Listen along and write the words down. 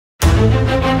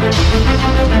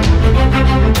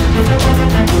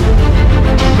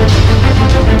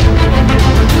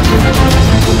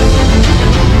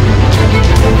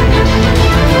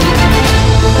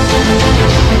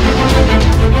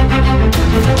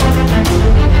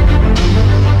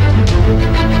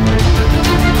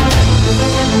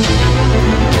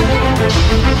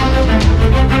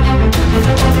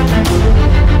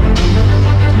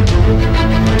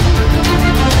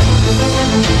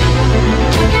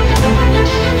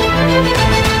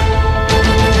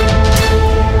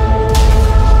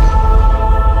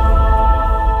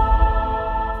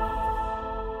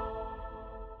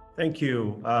Thank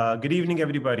you. Good evening,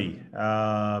 everybody.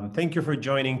 Thank you for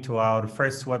joining to our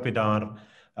first webinar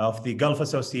of the Gulf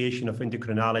Association of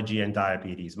Endocrinology and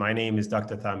Diabetes. My name is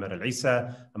Dr. Tamer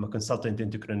Alessa. I'm a consultant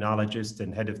endocrinologist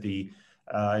and head of the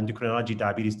Endocrinology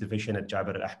Diabetes Division at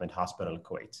Al-Ahmad Hospital in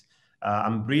Kuwait.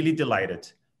 I'm really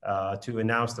delighted to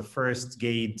announce the first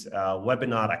GAED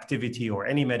webinar activity or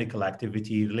any medical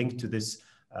activity linked to this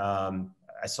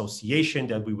association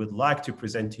that we would like to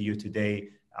present to you today.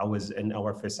 I was in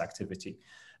our first activity.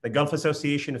 The Gulf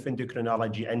Association of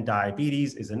Endocrinology and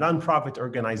Diabetes is a nonprofit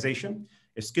organization.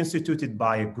 It's constituted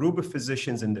by a group of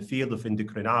physicians in the field of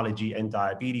endocrinology and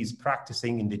diabetes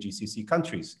practicing in the GCC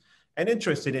countries and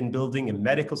interested in building a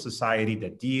medical society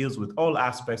that deals with all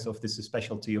aspects of this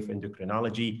specialty of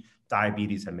endocrinology,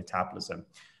 diabetes, and metabolism.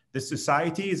 This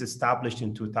society is established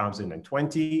in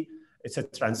 2020. It's a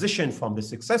transition from the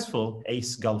successful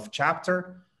ACE Gulf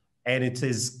chapter, and it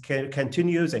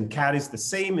continues and carries the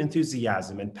same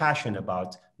enthusiasm and passion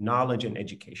about knowledge and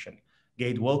education.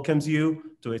 GAED welcomes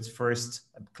you to its first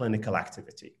clinical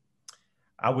activity.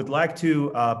 I would like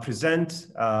to present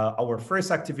our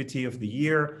first activity of the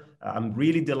year. I'm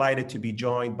really delighted to be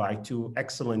joined by two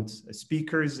excellent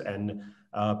speakers and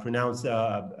pronounced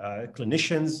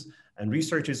clinicians and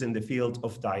researchers in the field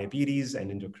of diabetes and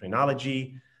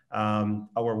endocrinology.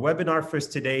 Our webinar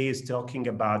first today is talking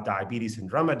about diabetes in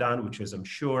Ramadan, which is, I'm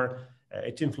sure,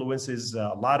 it influences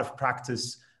a lot of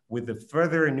practice with the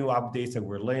further new updates that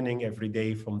we're learning every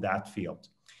day from that field.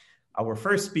 Our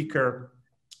first speaker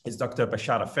is Dr.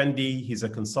 Bachar Afandi. He's a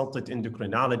consultant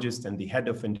endocrinologist and the head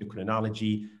of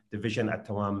endocrinology division at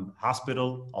Tawam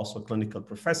Hospital, also a clinical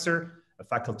professor, a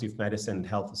faculty of medicine and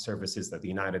health services at the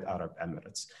United Arab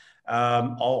Emirates.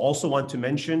 I'll also want to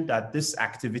mention that this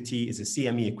activity is a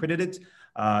CME accredited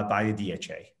by the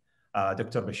DHA.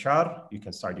 Dr. Bachar, you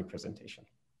can start your presentation.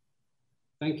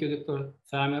 Thank you, Dr.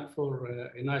 Tamer, for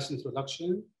a nice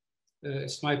introduction.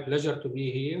 It's my pleasure to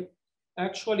be here.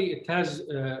 Actually, it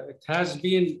has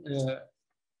been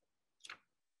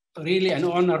really an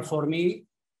honor for me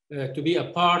to be a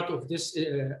part of this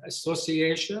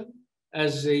association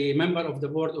as a member of the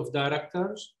board of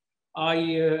directors.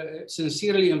 I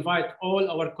sincerely invite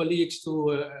all our colleagues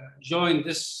to join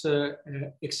this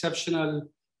exceptional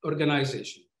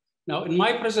organization. Now, in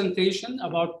my presentation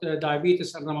about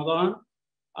diabetes and Ramadan,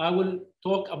 I will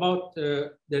talk about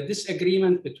the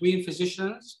disagreement between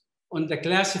physicians on the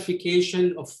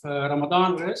classification of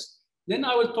Ramadan risk. Then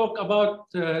I will talk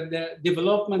about the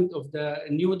development of the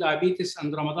new diabetes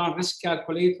and Ramadan risk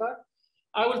calculator.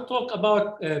 I will talk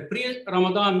about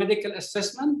pre-Ramadan medical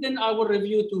assessment. Then I will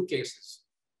review two cases.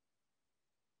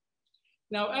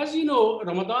 Now, as you know,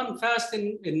 Ramadan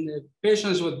fasting in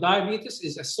patients with diabetes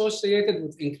is associated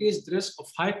with increased risk of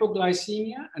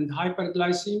hypoglycemia and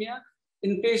hyperglycemia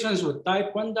in patients with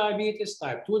type 1 diabetes,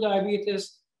 type 2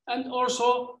 diabetes, and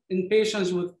also in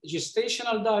patients with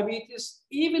gestational diabetes,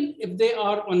 even if they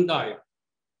are on diet.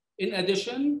 In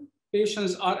addition,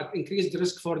 patients are at increased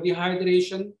risk for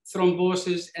dehydration,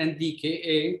 thrombosis, and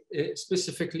DKA,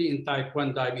 specifically in type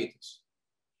 1 diabetes.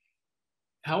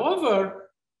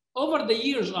 However, over the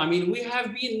years, we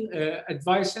have been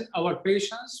advising our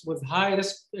patients with high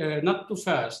risk not to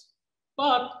fast,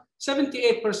 but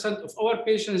 78% of our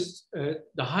patients,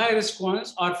 the high risk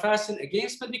ones, are fasting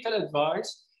against medical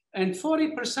advice, and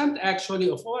 40% actually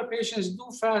of our patients do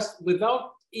fast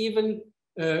without even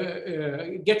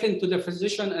getting to the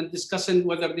physician and discussing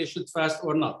whether they should fast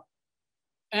or not.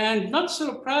 And not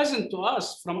surprising to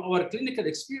us from our clinical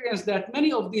experience that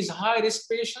many of these high-risk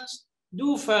patients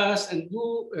do fast and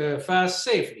do fast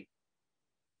safely.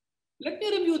 Let me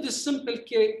review this simple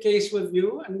case with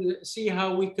you and see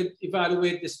how we could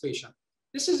evaluate this patient.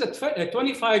 This is a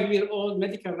 25-year-old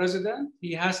medical resident.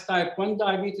 He has type 1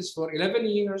 diabetes for 11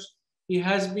 years. He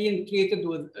has been treated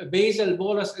with basal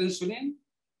bolus insulin.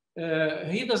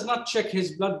 He does not check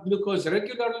his blood glucose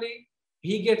regularly.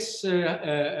 He gets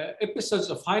episodes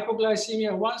of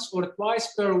hypoglycemia once or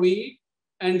twice per week,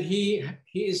 and he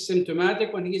is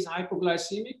symptomatic when he is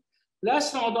hypoglycemic.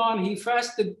 Last Ramadan, he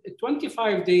fasted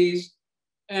 25 days,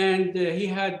 and he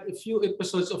had a few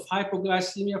episodes of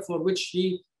hypoglycemia for which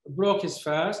he broke his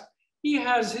fast. He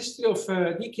has history of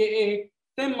DKA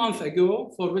 10 months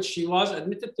ago, for which he was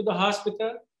admitted to the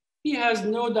hospital. He has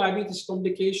no diabetes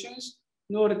complications,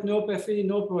 no retinopathy,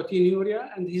 no proteinuria,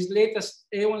 and his latest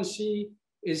A1C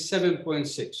is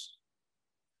 7.6.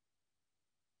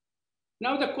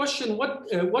 Now the question, what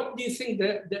do you think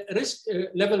the risk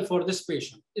level for this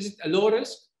patient? Is it a low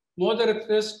risk, moderate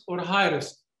risk, or high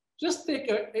risk? Just take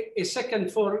a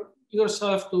second for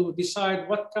yourself to decide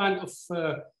what kind of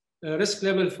risk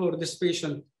level for this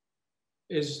patient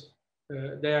is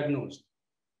diagnosed.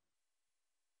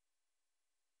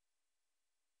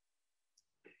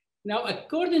 Now,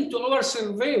 according to our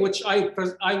survey, which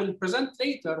I will present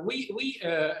later, we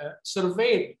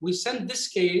sent this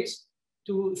case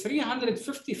to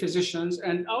 350 physicians,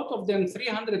 and out of them,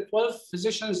 312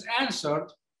 physicians answered,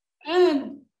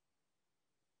 and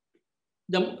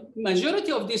the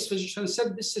majority of these physicians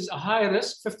said this is a high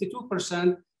risk,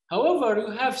 52%. However,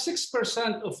 you have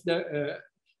 6% of the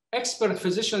expert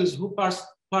physicians who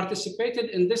participated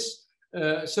in this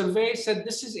survey said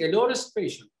this is a low risk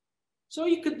patient. So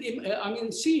you could,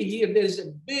 see here there's a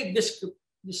big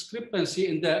discrepancy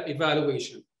in the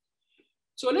evaluation.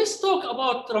 So let's talk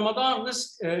about Ramadan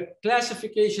risk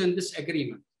classification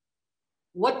disagreement.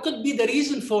 What could be the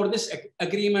reason for this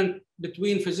agreement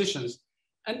between physicians?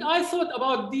 And I thought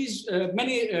about these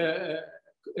many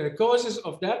causes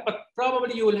of that, but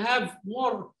probably you will have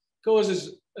more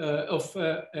causes of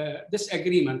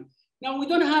disagreement. Now, we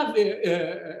don't have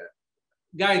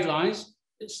guidelines,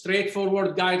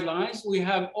 straightforward guidelines. We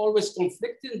have always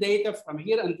conflicting data from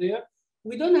here and there.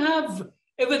 We don't have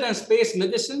evidence-based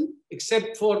medicine,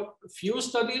 except for a few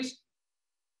studies.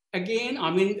 Again,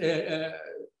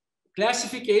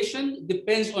 classification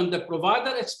depends on the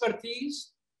provider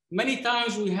expertise. Many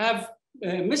times we have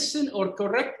missing or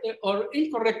correct or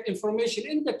incorrect information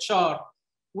in the chart.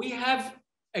 We have,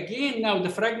 again, now the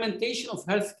fragmentation of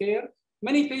healthcare.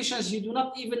 Many patients, you do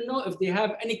not even know if they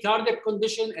have any cardiac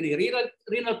condition, any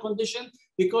renal condition,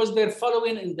 because they're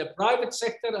following in the private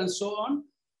sector and so on.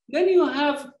 Then you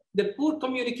have the poor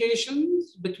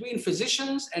communications between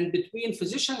physicians and between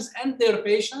physicians and their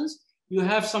patients. You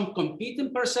have some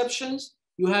competing perceptions.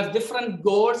 You have different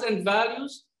goals and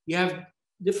values. You have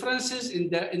differences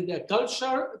in the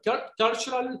cultural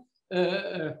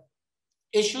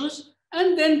issues.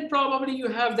 And then probably you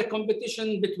have the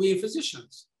competition between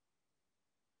physicians.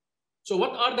 So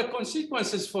what are the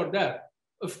consequences for that?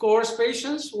 Of course,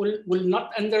 patients will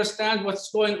not understand what's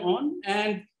going on,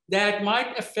 and that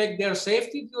might affect their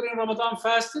safety during Ramadan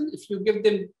fasting if you give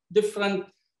them different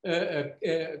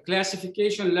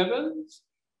classification levels.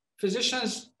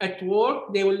 Physicians at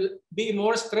work, they will be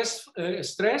more stressed.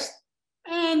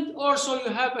 And also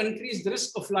you have an increased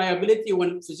risk of liability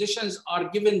when physicians are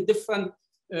given different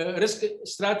risk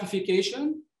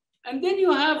stratification. And then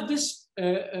you have this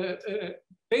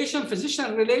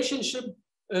patient-physician relationship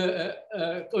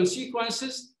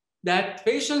consequences, that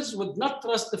patients would not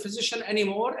trust the physician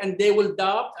anymore, and they will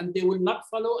doubt, and they will not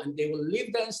follow, and they will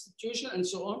leave the institution, and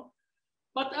so on.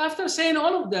 But after saying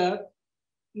all of that,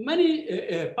 many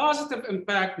positive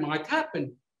impact might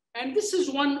happen. And this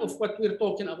is one of what we're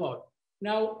talking about.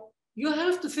 Now, you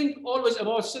have to think always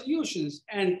about solutions.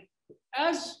 And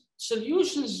as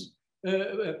solutions,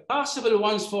 possible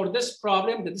ones for this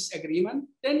problem, the disagreement,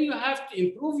 then you have to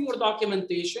improve your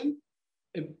documentation,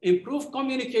 improve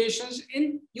communications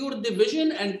in your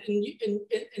division and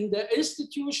in the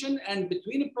institution and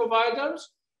between providers,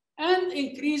 and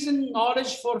increasing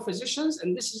knowledge for physicians.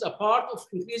 And this is a part of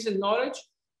increasing knowledge.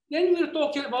 Then we're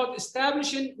talking about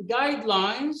establishing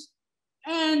guidelines,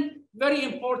 and very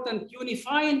important,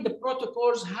 unifying the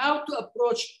protocols, how to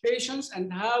approach patients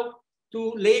and how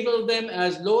to label them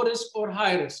as low risk or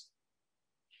high risk.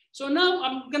 So now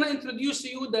I'm going to introduce to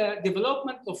you the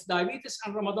development of diabetes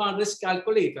and Ramadan risk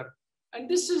calculator. And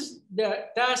this is the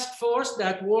task force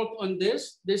that worked on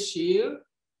this year.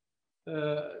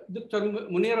 Dr.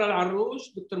 Munir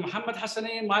Al-Arrouj, Dr. Mohammed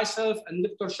Hassanein, myself, and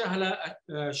Dr. Shahla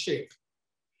Sheikh.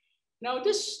 Now,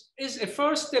 this is a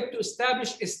first step to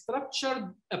establish a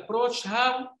structured approach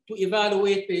how to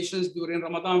evaluate patients during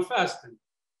Ramadan fasting.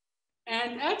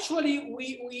 And actually,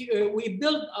 we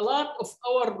built a lot of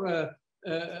our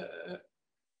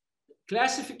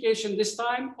classification this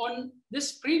time on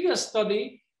this previous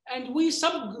study, and we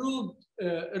subgrouped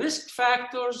risk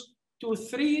factors to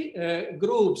three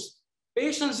groups: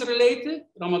 patients related,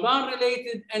 Ramadan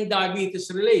related, and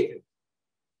diabetes related.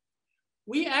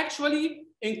 We actually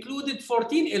included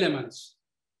 14 elements,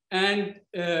 and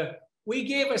we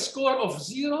gave a score of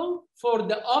 0 for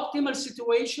the optimal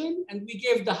situation, and we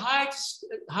gave the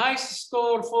highest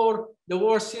score for the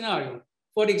worst scenario.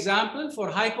 For example, for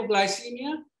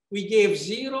hypoglycemia, we gave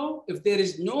 0 if there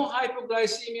is no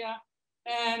hypoglycemia,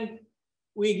 and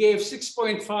we gave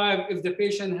 6.5 if the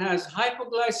patient has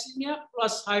hypoglycemia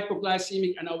plus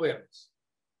hypoglycemic unawareness.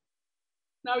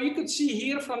 Now you could see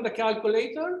here from the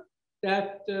calculator that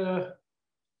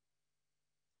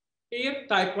here,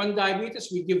 type 1 diabetes,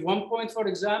 we give 1 point, for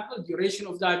example. Duration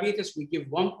of diabetes, we give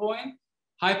 1 point.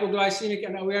 Hypoglycemic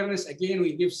unawareness, again,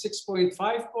 we give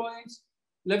 6.5 points.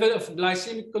 Level of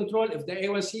glycemic control, if the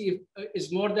A1C is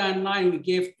more than 9, we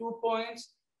gave 2 points.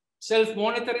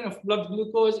 Self-monitoring of blood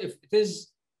glucose, if it is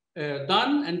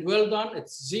done and well done,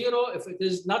 it's 0. If it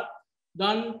is not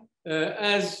done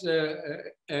as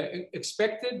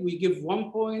expected, we give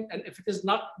 1 point. And if it is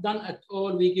not done at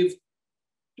all, we give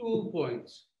 2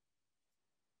 points.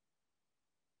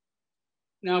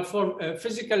 Now for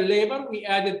physical labor, we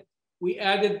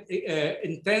added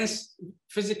intense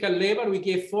physical labor. We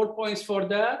gave 4 points for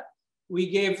that. We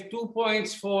gave 2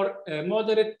 points for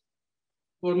moderate.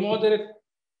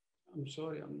 I'm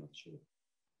sorry, I'm not sure.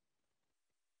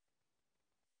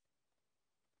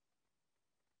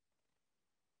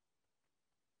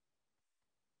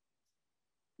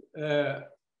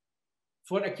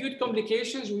 For acute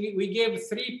complications, we gave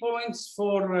 3 points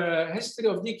for history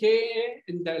of DKA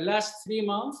in the last 3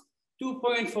 months, 2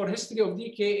 points for history of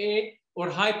DKA or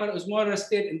hyperosmolar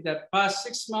state in the past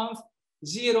 6 months,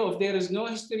 0 if there is no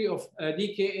history of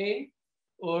DKA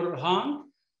or HANG.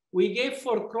 We gave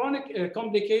for chronic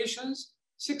complications,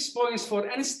 6 points for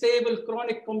unstable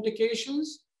chronic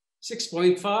complications,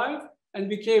 6.5, and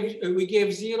we gave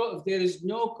 0 if there is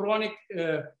no chronic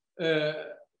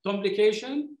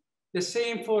complication. The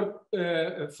same for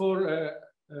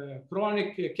chronic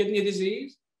kidney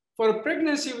disease. For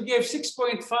pregnancy, we gave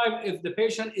 6.5 if the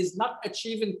patient is not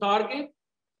achieving target.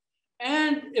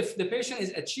 And if the patient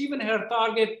is achieving her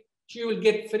target, she will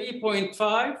get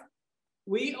 3.5.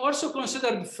 We also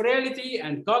considered frailty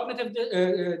and cognitive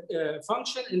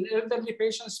function in elderly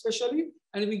patients especially,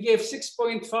 and we gave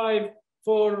 6.5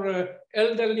 for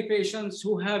elderly patients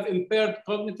who have impaired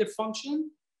cognitive function.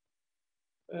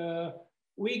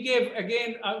 We gave,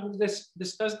 again, I will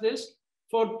discuss this.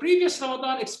 For previous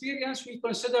Ramadan experience, we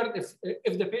considered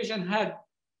if the patient had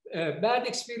bad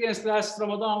experience last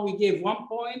Ramadan, we gave 1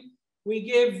 point.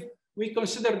 We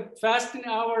considered fasting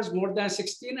hours, more than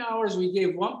 16 hours, we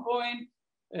gave 1 point.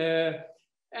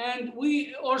 And we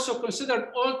also considered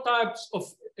all types of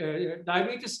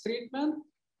diabetes treatment.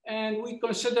 And we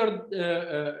considered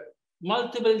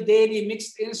multiple daily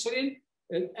mixed insulin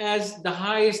as the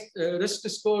highest risk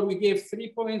score. We gave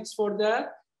 3 points for that.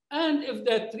 And if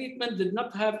the treatment did not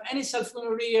have any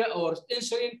sulfonylurea or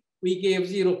insulin, we gave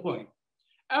 0 point.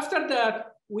 After that,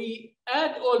 we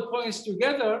add all points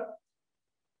together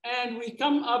and we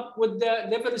come up with the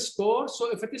level score. So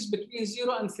if it is between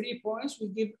 0 and 3 points,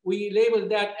 we label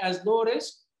that as low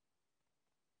risk.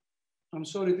 I'm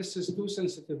sorry, this is too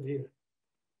sensitive here.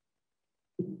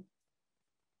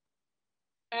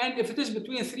 And if it is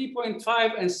between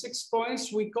 3.5 and 6 points,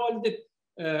 we called it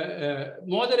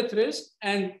moderate risk.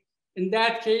 And in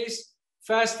that case,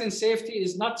 fasting safety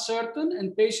is not certain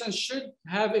and patients should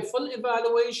have a full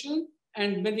evaluation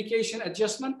and medication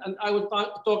adjustment. And I will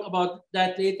talk about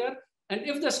that later. And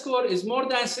if the score is more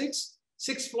than 6,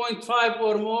 6.5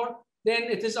 or more, then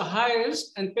it is a high risk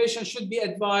and patients should be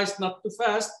advised not to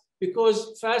fast because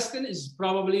fasting is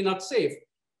probably not safe.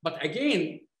 But again,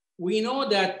 we know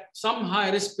that some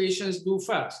high-risk patients do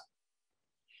fast.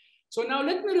 So now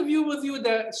let me review with you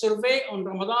the survey on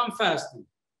Ramadan fasting.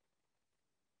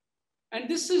 And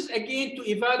this is again to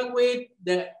evaluate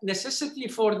the necessity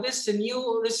for this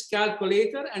new risk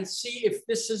calculator and see if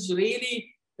this is really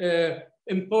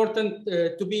important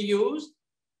to be used.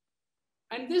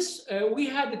 And this, we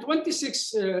had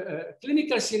 26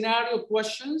 clinical scenario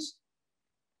questions.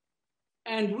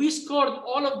 And we scored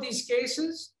all of these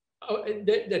cases.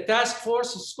 The task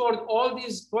force scored all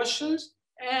these questions,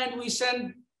 and we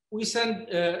send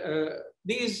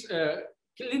these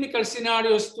clinical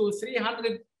scenarios to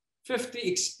 350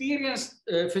 experienced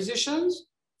physicians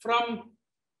from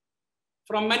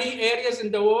many areas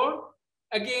in the world.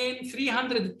 Again,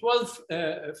 312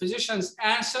 physicians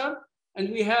answered, and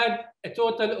we had a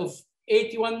total of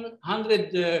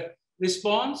 8,100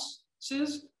 responses.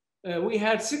 We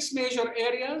had 6 major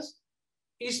areas: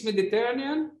 East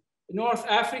Mediterranean, North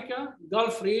Africa,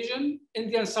 Gulf region,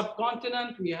 Indian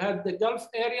subcontinent. We had the Gulf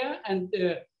area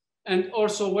and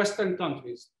also Western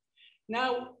countries.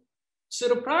 Now,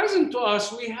 surprising to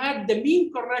us, we had the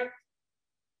mean correct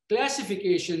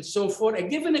classification. So for a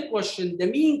given question, the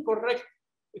mean correct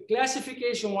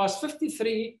classification was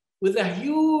 53 with a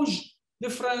huge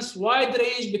difference, wide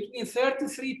range between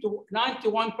 33 to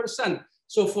 91%.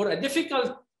 So for a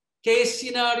difficult case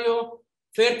scenario,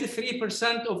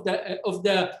 33% of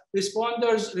the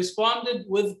responders responded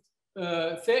with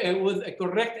a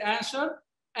correct answer.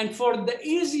 And for the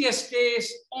easiest case,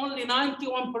 only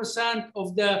 91%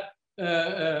 of the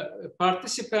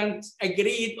participants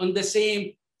agreed on the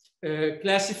same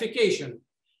classification.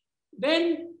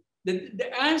 Then the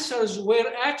answers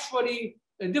were actually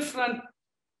different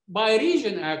by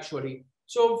region, actually.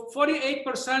 So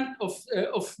 48%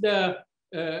 of the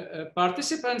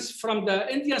participants from the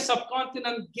Indian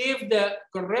subcontinent gave the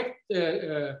correct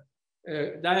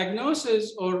diagnosis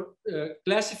or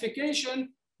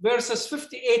classification versus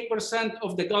 58%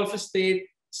 of the Gulf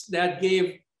states that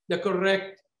gave the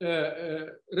correct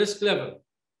risk level.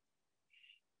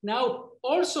 Now,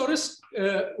 also risk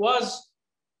was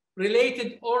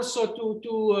related also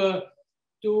to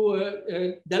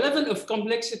the level of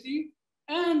complexity,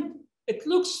 and it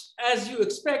looks as you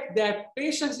expect that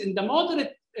patients in the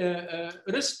moderate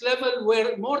risk level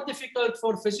were more difficult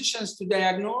for physicians to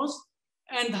diagnose,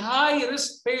 and high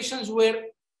risk patients were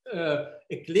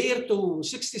clear to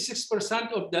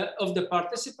 66% of the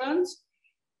participants.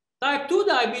 Type 2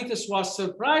 diabetes was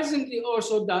surprisingly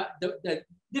also the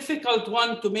difficult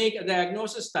one to make a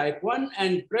diagnosis. Type 1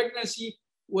 and pregnancy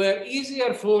were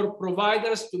easier for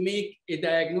providers to make a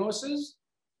diagnosis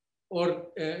or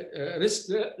risk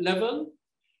level.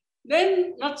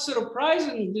 Then, not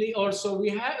surprisingly, also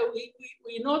we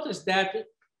noticed that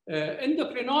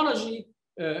endocrinology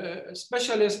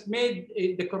specialists made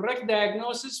the correct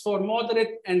diagnosis for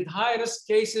moderate and high risk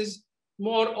cases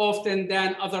more often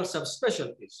than other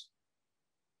subspecialties.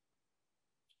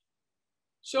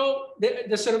 So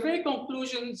the survey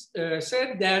conclusions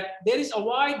said that there is a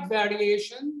wide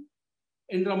variation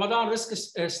in Ramadan risk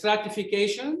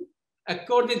stratification.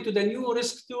 According to the new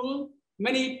risk tool,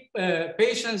 many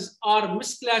patients are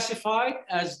misclassified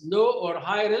as low or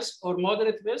high risk or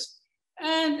moderate risk.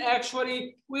 And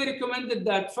actually, we recommended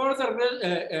that further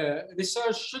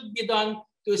research should be done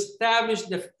to establish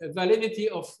the validity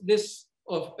of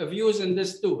using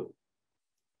this tool.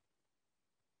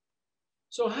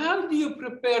 So how do you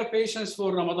prepare patients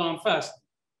for Ramadan fasting?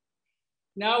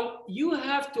 Now, you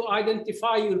have to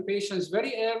identify your patients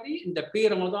very early in the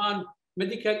pre-Ramadan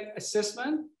medical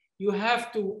assessment. You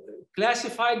have to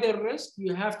classify their risk.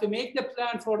 You have to make the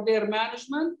plan for their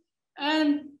management. And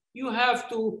you have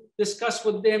to discuss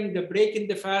with them the break in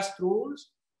the fast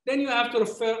rules. Then you have to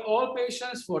refer all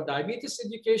patients for diabetes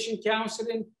education,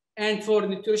 counseling, and for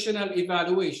nutritional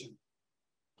evaluation.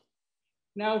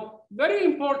 Now, very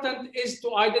important is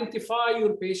to identify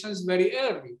your patients very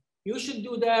early. You should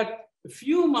do that a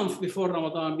few months before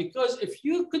Ramadan, because if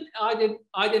you could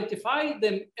identify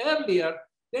them earlier,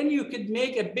 then you could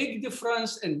make a big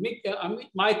difference and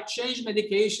might change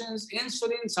medications,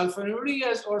 insulin,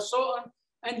 sulfonylureas, or so on,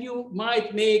 and you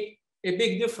might make a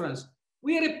big difference.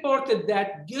 We reported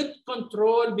that good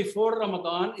control before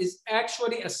Ramadan is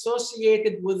actually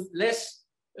associated with less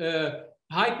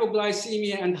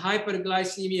hypoglycemia and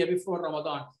hyperglycemia before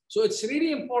Ramadan. So it's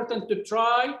really important to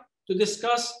try to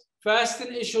discuss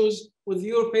fasting issues with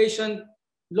your patient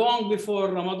long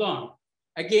before Ramadan.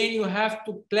 Again, you have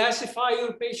to classify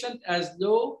your patient as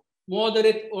low,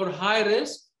 moderate, or high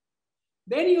risk.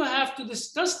 Then you have to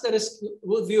discuss the risk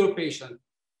with your patient.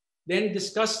 Then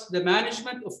discuss the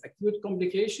management of acute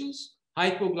complications,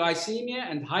 hypoglycemia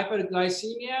and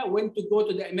hyperglycemia, when to go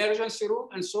to the emergency room,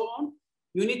 and so on.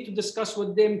 You need to discuss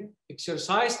with them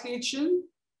exercise teaching,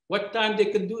 what time they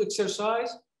could do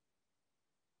exercise,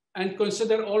 and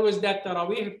consider always that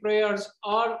Taraweeh prayers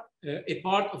are a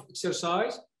part of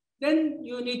exercise. Then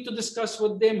you need to discuss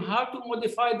with them how to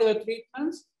modify their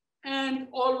treatments, and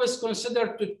always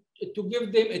consider to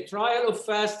give them a trial of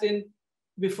fasting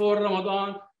before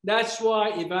Ramadan. That's why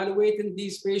evaluating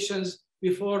these patients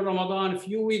before Ramadan, a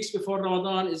few weeks before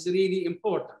Ramadan, is really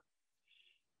important.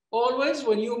 Always,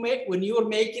 when you're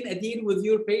making a deal with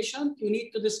your patient, you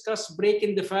need to discuss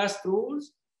breaking the fast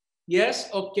rules. Yes,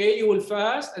 okay, you will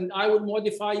fast and I will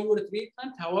modify your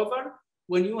treatment. However,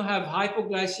 when you have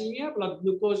hypoglycemia, blood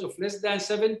glucose of less than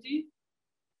 70,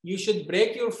 you should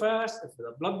break your fast. If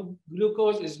the blood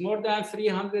glucose is more than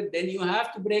 300, then you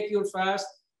have to break your fast.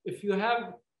 If you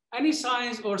have any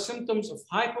signs or symptoms of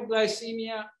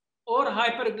hypoglycemia or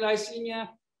hyperglycemia,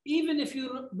 even if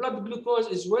your blood glucose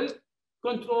is well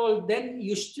controlled, then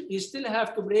you still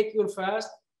have to break your fast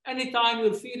anytime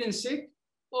you're feeling sick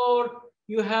or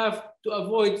you have to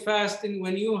avoid fasting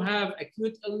when you have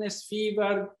acute illness,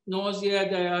 fever, nausea,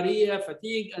 diarrhea,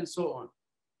 fatigue, and so on.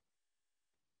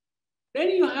 Then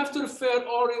you have to refer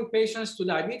all your patients to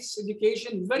diabetes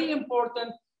education. Very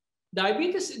important,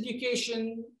 diabetes education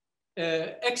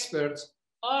experts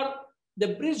are the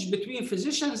bridge between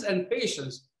physicians and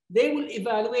patients. They will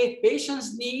evaluate patients'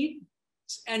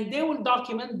 needs and they will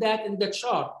document that in the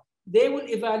chart. They will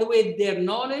evaluate their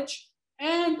knowledge,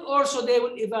 and also they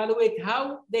will evaluate how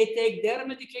they take their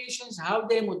medications, how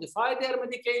they modify their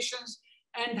medications,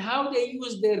 and how they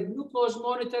use their glucose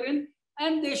monitoring.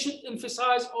 And they should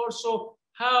emphasize also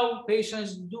how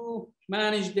patients do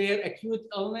manage their acute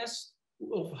illness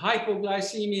of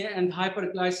hypoglycemia and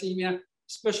hyperglycemia,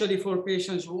 especially for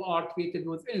patients who are treated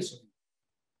with insulin.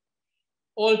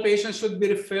 All patients should be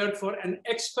referred for an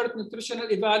expert nutritional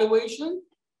evaluation.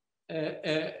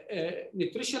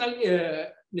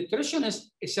 Nutritionist,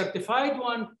 a certified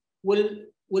one,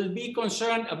 will be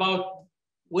concerned about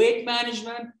weight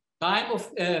management, time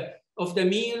of the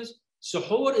meals.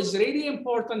 Suhoor is really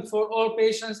important for all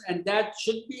patients, and that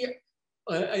should be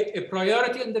a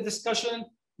priority in the discussion.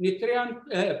 Nutrient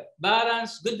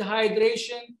balance, good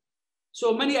hydration. So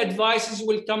many advices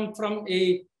will come from a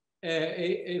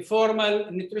formal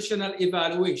nutritional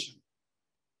evaluation.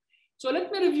 So let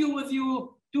me review with you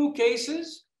 2 cases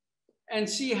and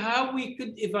see how we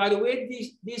could evaluate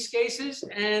these cases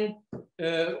and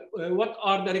what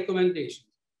are the recommendations.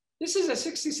 This is a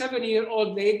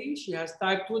 67-year-old lady. She has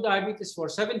type 2 diabetes for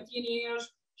 17 years.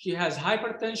 She has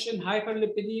hypertension,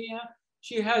 hyperlipidemia.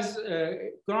 She has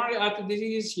coronary artery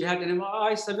disease. She had an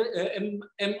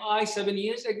MI 7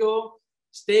 years ago,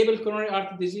 stable coronary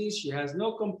artery disease. She has no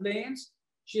complaints.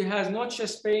 She has no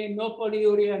chest pain, no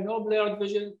polyuria, no blurred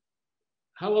vision.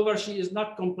 However, she is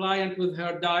not compliant with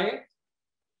her diet.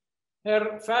 Her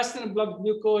fasting blood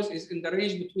glucose is in the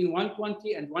range between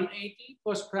 120 and 180,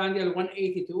 postprandial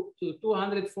 180 to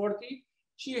 240.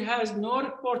 She has no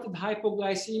reported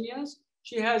hypoglycemias.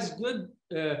 She has good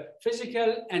physical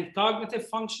and cognitive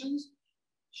functions.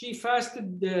 She fasted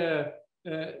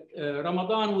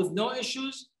Ramadan with no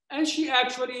issues, and she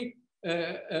actually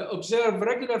observed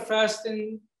regular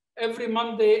fasting every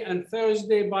Monday and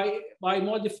Thursday by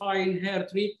modifying her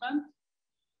treatment.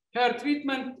 Her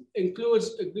treatment includes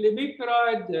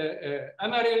glimepiride,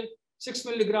 Amaryl, 6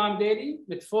 milligram daily,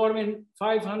 metformin,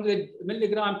 500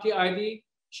 milligram TID.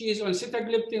 She is on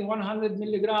sitagliptin, 100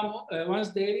 milligram once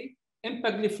daily,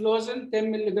 empagliflozin,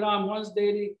 10 milligram once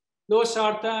daily,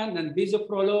 losartan and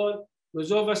bisoprolol,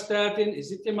 rosuvastatin,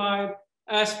 ezetimibe,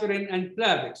 aspirin, and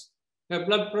Plavix. Her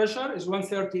blood pressure is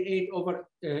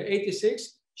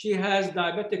 138/86. She has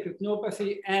diabetic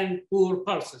retinopathy and poor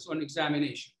pulses on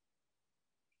examination.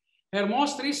 Her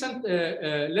most recent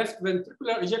left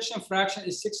ventricular ejection fraction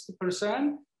is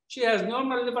 60%. She has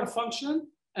normal liver function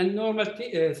and normal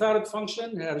thyroid function.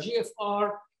 Her GFR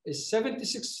is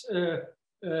 76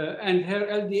 and her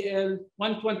LDL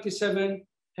 127.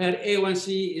 Her A1C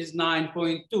is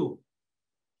 9.2.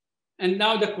 And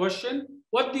now the question,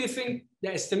 what do you think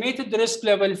the estimated risk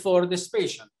level for this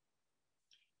patient?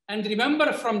 And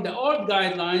remember, from the old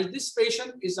guidelines, this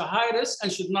patient is a high risk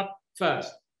and should not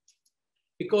fast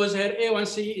because her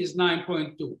A1C is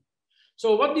 9.2.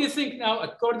 So what do you think now,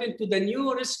 according to the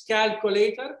new risk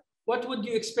calculator, what would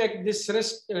you expect this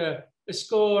risk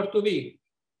score to be?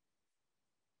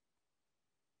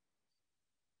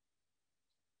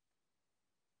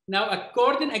 Now,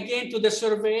 according again to the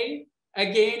survey,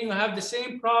 again, you have the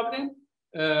same problem.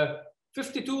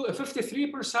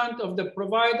 53% of the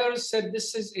providers said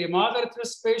this is a moderate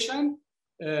risk patient.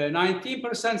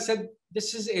 19% said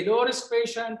this is a low risk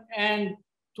patient, and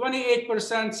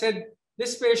 28% said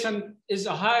this patient is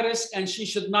a high risk and she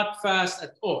should not fast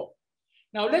at all.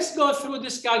 Now let's go through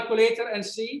this calculator and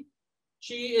see.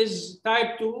 She is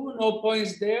type 2, no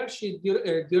points there. She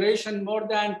duration more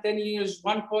than 10 years,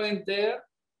 1 point there.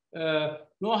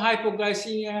 No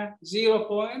hypoglycemia, 0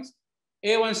 points.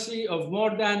 A1C of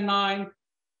more than 9,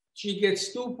 she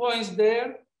gets 2 points there.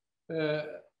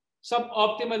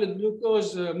 Suboptimal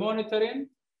glucose monitoring.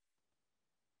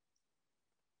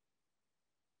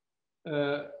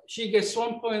 She gets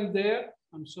 1 point there.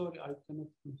 I'm sorry, I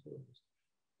cannot control this.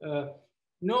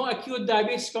 No acute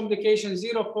diabetes complications,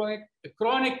 0 point.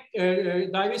 Chronic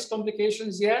diabetes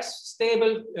complications, yes.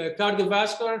 Stable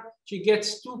cardiovascular, she gets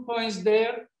 2 points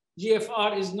there.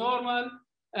 GFR is normal,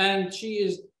 and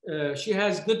she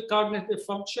has good cognitive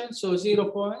function, so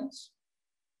 0 points.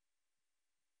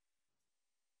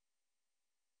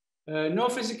 No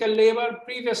physical labor.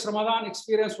 Previous Ramadan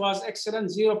experience was excellent,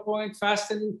 0 point.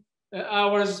 Fasting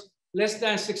hours less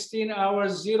than 16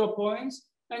 hours, 0 points.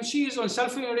 And she is on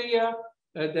sulfonylurea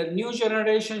The new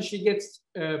generation, she gets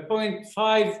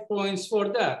 0.5 points for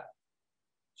that.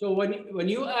 So when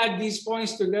you add these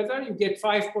points together, you get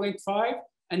 5.5,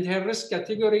 and her risk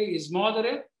category is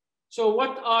moderate. So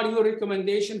what are your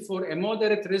recommendations for a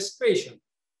moderate risk patient?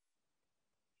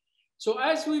 So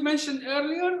as we mentioned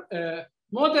earlier,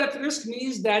 moderate risk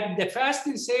means that the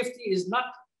fasting safety is not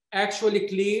actually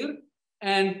clear,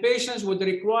 and patients would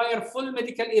require full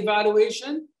medical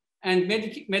evaluation and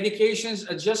medications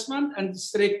adjustment and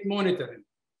strict monitoring.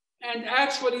 And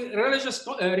actually, religious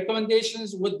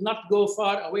recommendations would not go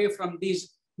far away from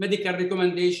these medical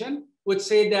recommendations, would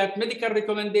say that medical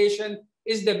recommendation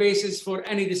is the basis for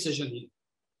any decision here.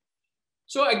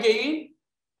 So again,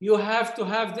 you have to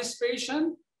have this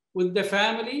patient with the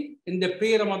family in the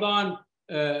pre-Ramadan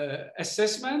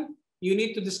assessment. You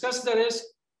need to discuss the risk,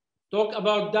 talk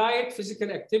about diet, physical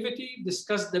activity,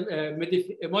 discuss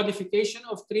the modification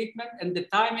of treatment and the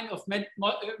timing of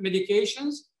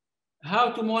medications,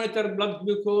 how to monitor blood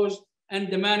glucose,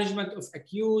 and the management of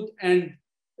acute and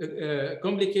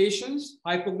complications,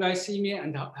 hypoglycemia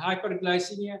and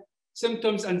hyperglycemia,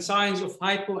 symptoms and signs of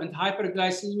hypo and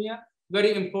hyperglycemia,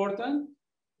 very important.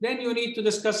 Then you need to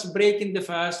discuss breaking the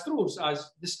fast rules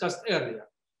as discussed earlier.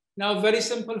 Now, very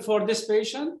simple for this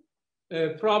patient,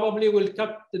 probably will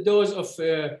cut the dose of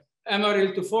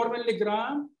Amaryl to 4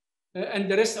 milligram, and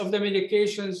the rest of the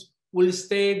medications will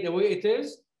stay the way it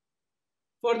is.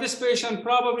 For this patient,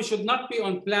 probably should not be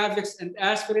on Plavix and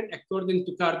aspirin according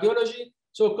to cardiology.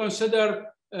 So consider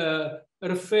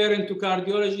referring to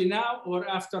cardiology now or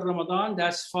after Ramadan,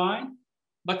 that's fine.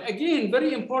 But again,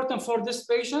 very important for this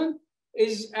patient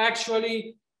is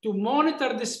actually to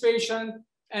monitor this patient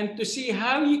and to see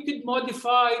how you could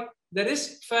modify the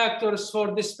risk factors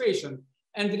for this patient.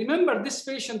 And remember, this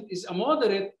patient is a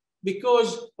moderate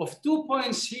because of 2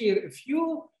 points here. If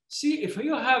you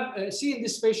have seen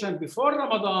this patient before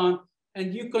Ramadan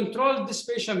and you control this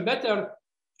patient better,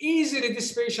 easily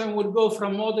this patient will go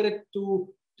from moderate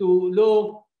to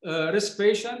low risk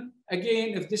patient.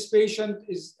 Again, if this patient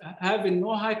is having no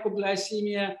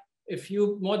hypoglycemia, if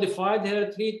you modified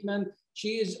her treatment,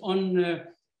 she is on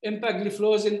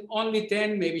empagliflozin only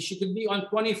 10, maybe she could be on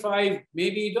 25,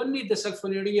 maybe you don't need the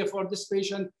sulfonylurea for this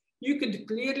patient. You could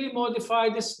clearly modify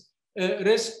this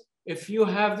risk if you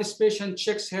have this patient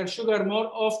checks her sugar more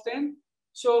often.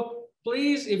 So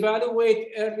please evaluate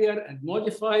earlier and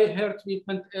modify her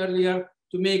treatment earlier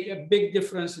to make a big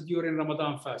difference during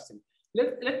Ramadan fasting.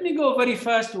 Let me go very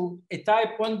fast to a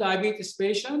type 1 diabetes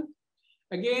patient.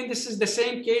 Again, this is the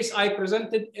same case I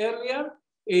presented earlier,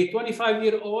 a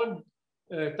 25-year-old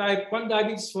type 1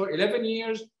 diabetes for 11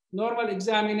 years, normal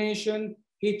examination.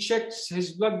 He checks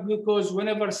his blood glucose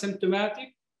whenever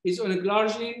symptomatic. He's on a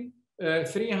glargine,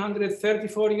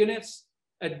 334 units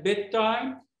at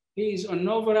bedtime. He is on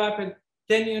Novorapid,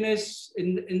 10 units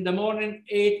in the morning,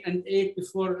 8 and 8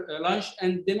 before lunch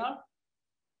and dinner.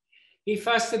 He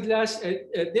fasted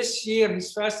this year,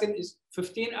 his fasting is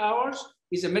 15 hours.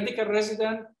 He's a medical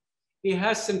resident. He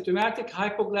has symptomatic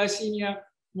hypoglycemia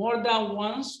more than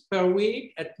once per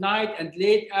week at night and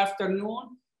late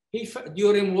afternoon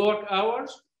during work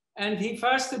hours. And he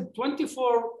fasted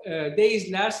 24 days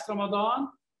last Ramadan,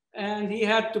 and he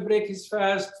had to break his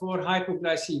fast for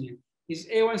hypoglycemia. His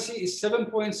A1C is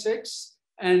 7.6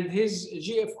 and his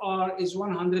GFR is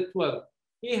 112.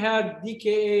 He had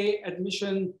DKA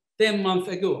admission 10 months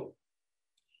ago.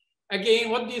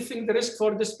 Again, what do you think the risk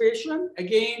for this patient?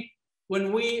 Again,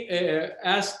 when we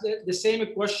asked the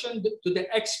same question to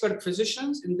the expert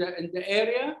physicians in the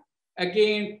area,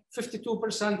 again,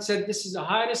 52% said this is a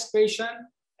high-risk patient,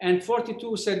 and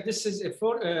 42% said this is a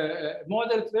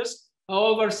moderate risk.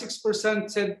 However,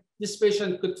 6% said this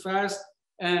patient could fast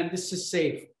and this is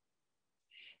safe.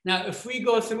 Now, if we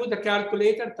go through the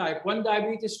calculator, type 1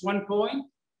 diabetes, 1 point,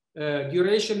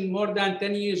 duration more than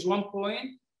 10 years, 1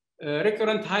 point,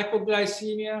 recurrent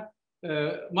hypoglycemia,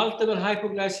 multiple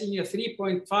hypoglycemia,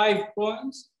 3.5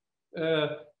 points,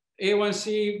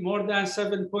 A1C more than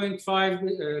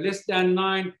 7.5, less than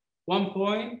 9, 1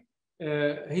 point.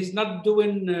 He's not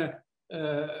doing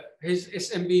his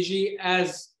SMBG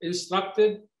as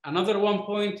instructed, another 1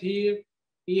 point here.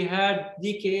 He had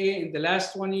DKA in the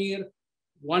last 1 year,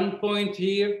 1 point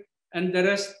here, and the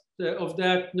rest of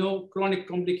that, no chronic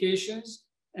complications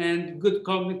and good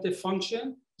cognitive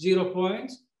function, 0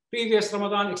 points. Previous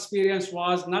Ramadan experience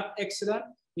was not excellent.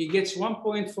 He gets 1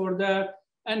 point for that.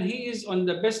 And he is on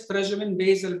the best regimen,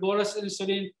 basal bolus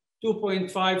insulin,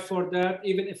 2.5 for that.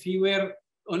 Even if he were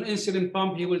on insulin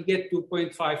pump, he will get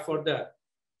 2.5 for that.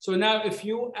 So now if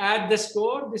you add the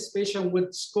score, this patient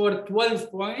would score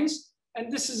 12 points. And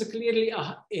this is clearly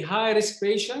a high-risk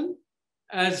patient.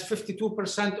 as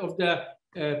 52% of the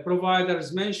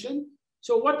providers mentioned.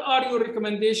 So what are your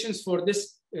recommendations for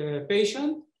this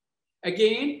patient?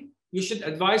 Again, you should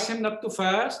advise him not to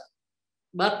fast,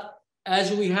 but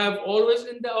as we have always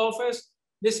in the office,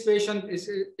 this patient is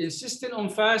insisting on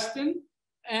fasting,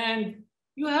 and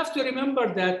you have to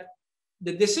remember that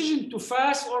the decision to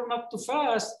fast or not to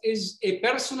fast is a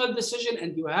personal decision,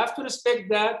 and you have to respect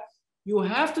that. You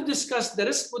have to discuss the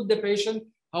risk with the patient.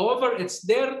 However, it's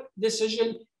their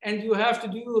decision, and you have to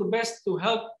do your best to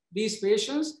help these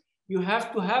patients. You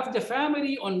have to have the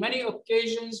family on many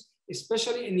occasions,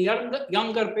 especially in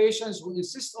younger patients who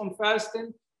insist on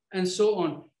fasting and so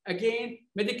on. Again,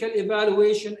 medical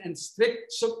evaluation and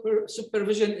strict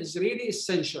supervision is really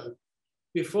essential.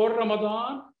 Before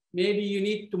Ramadan, maybe you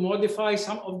need to modify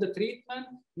some of the treatment.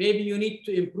 Maybe you need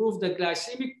to improve the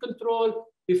glycemic control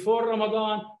before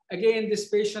Ramadan. Again, this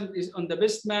patient is on the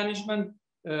best management,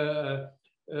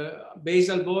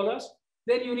 basal bolus.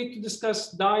 Then you need to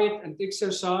discuss diet and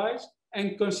exercise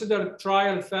and consider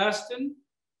trial fasting.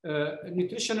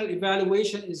 Nutritional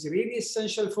evaluation is really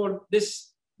essential for this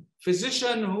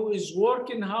physician who is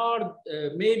working hard,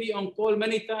 maybe on call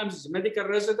many times, as a medical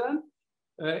resident.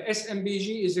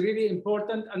 SMBG is really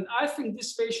important, and I think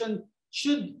this patient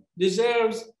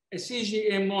deserves a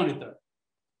CGM monitor.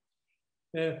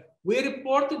 We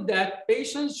reported that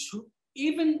patients who,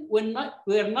 even when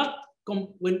they're not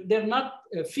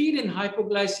feeling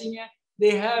hypoglycemia,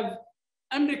 they have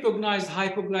unrecognized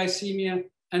hypoglycemia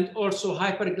and also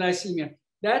hyperglycemia.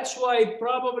 That's why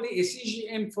probably a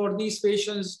CGM for these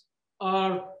patients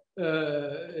are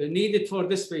needed for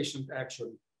this patient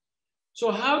actually.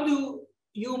 So how do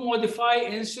you modify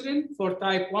insulin for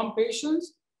type 1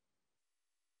 patients?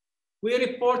 We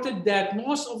reported that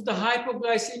most of the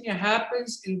hypoglycemia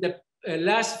happens in the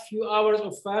last few hours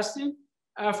of fasting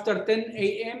after 10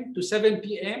 a.m. to 7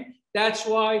 p.m. That's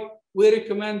why we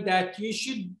recommend that you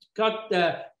should cut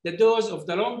the dose of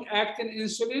the long-acting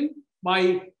insulin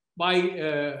by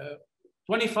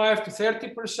 25 to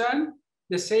 30%.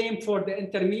 The same for the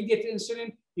intermediate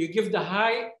insulin. You give the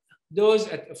high dose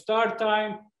at iftar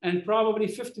time and probably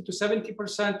 50 to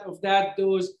 70% of that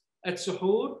dose at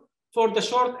suhoor. For the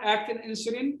short-acting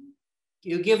insulin,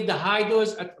 you give the high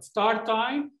dose at iftar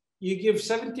time. You give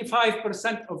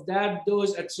 75% of that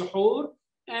dose at suhoor,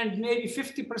 and maybe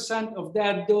 50% of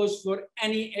that dose for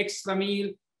any extra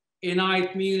meal, a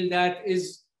night meal that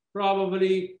is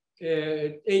probably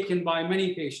taken by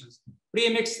many patients.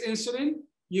 Premixed insulin,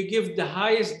 you give the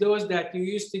highest dose that you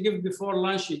used to give before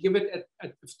lunch, you give it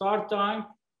at iftar time,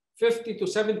 50 to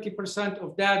 70%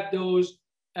 of that dose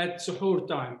at suhoor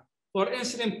time. For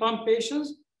insulin pump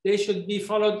patients, they should be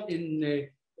followed in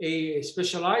a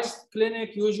specialized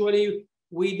clinic. Usually,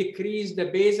 we decrease the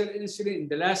basal insulin in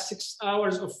the last 6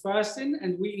 hours of fasting,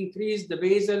 and we increase the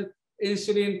basal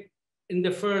insulin in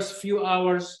the first few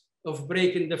hours of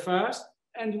breaking the fast.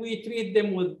 And we treat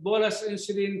them with bolus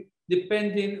insulin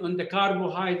depending on the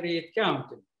carbohydrate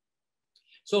counting.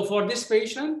 So for this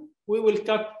patient, we will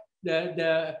cut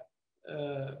the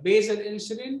basal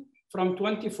insulin from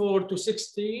 24 to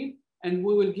 16, and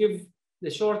we will give the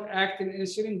short-acting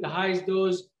insulin, the highest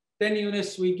dose, 10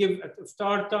 units we give at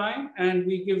iftar time, and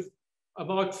we give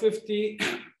about 50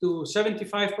 to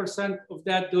 75% of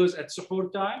that dose at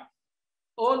suhoor time.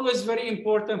 Always very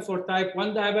important for type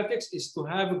 1 diabetics is to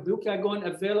have a glucagon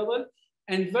available,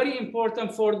 and very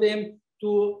important for them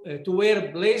to wear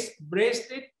a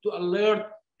bracelet to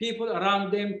alert people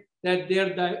around them that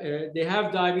they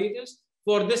have diabetes.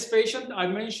 For this patient I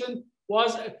mentioned,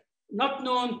 was not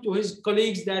known to his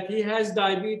colleagues that he has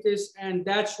diabetes, and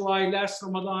that's why last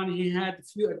Ramadan he had a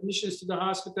few admissions to the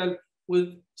hospital with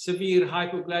severe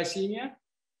hypoglycemia.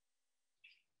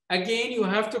 Again, you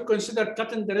have to consider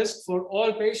cutting the risk for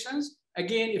all patients.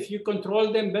 Again, if you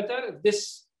control them better, if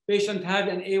this patient had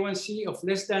an A1C of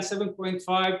less than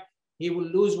 7.5, he will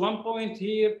lose 1 point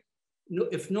here.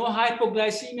 If no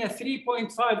hypoglycemia,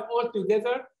 3.5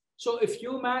 altogether. So if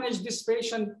you manage this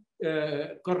patient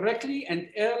correctly and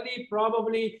early,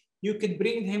 probably you could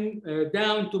bring him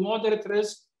down to moderate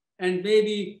risk and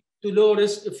maybe to low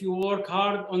risk if you work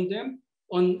hard on them,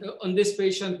 on this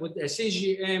patient with a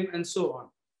CGM and so on.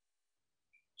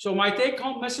 So my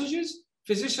take-home message is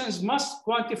physicians must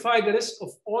quantify the risk of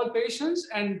all patients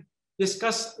and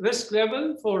discuss risk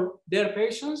level for their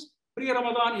patients.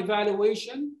 Pre-Ramadan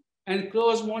evaluation and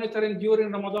close monitoring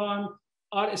during Ramadan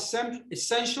are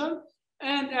essential.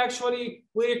 And actually,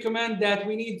 we recommend that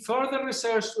we need further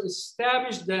research to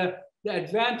establish the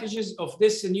advantages of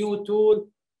this new tool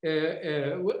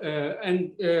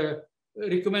and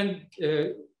recommend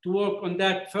to work on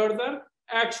that further.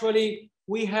 Actually,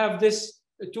 we have this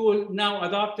tool now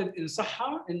adopted in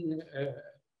Saha,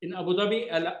 in Abu Dhabi,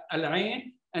 Al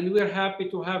Ain, and we're happy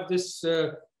to have this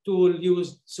tool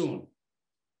used soon.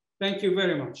 Thank you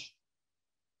very much.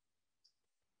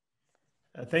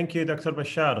 Thank you, Dr.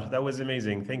 Bachar. That was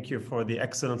amazing. Thank you for the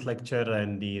excellent lecture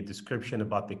and the description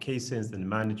about the cases and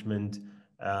management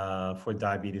for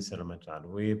diabetes in Ramadan.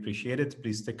 We appreciate it.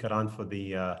 Please stick around for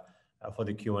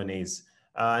the Q&As.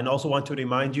 And also want to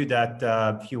remind you that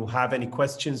if you have any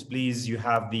questions, please, you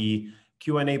have the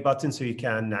Q&A button, so you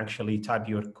can actually type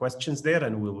your questions there,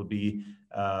 and we will be,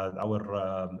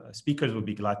 our speakers will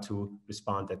be glad to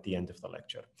respond at the end of the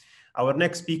lecture. Our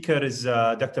next speaker is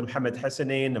Dr. Mohammed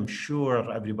Hassanein. I'm sure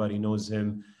everybody knows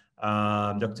him.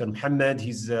 Dr. Mohammed,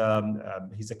 he's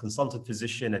a consultant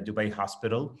physician at Dubai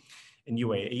Hospital in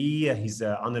UAE. He's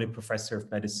an honorary professor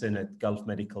of medicine at Gulf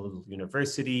Medical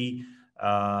University,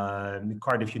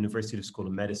 Cardiff University School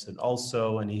of Medicine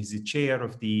also, and he's the chair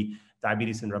of the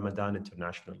Diabetes in Ramadan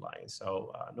International Alliance.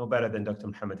 So no better than Dr.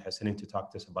 Mohammed Hassanein to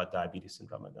talk to us about diabetes in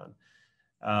Ramadan.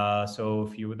 So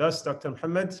if you're with us, Dr.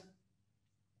 Mohammed,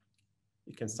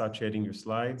 you can start sharing your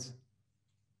slides.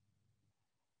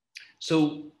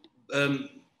 So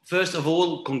first of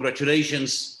all,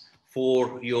 congratulations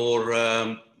for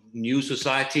your new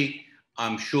society.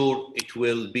 I'm sure it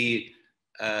will be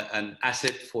an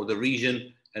asset for the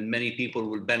region, and many people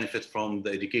will benefit from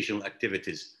the educational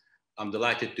activities. I'm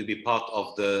delighted to be part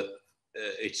of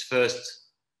its first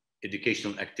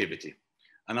educational activity.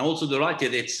 And I'm also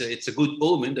delighted it's a good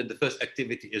omen that the first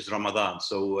activity is Ramadan.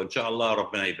 So inshallah,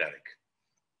 Rabbana Yabarak.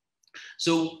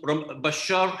 So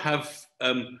Bachar have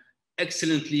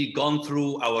excellently gone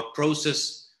through our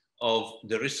process of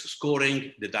the risk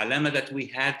scoring, the dilemma that we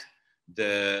had,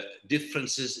 the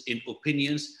differences in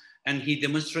opinions, and he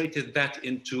demonstrated that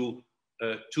into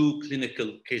 2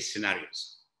 clinical case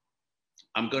scenarios.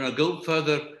 I'm going to go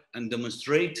further and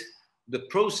demonstrate the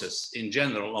process in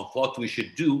general of what we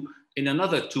should do in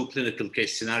another 2 clinical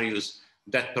case scenarios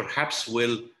that perhaps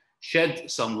will shed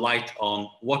some light on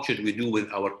what should we do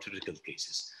with our critical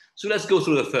cases. So let's go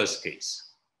through the first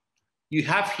case. You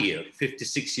have here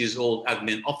 56 years old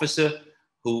admin officer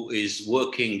who is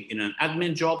working in an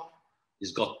admin job.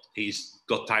 He's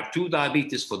got type 2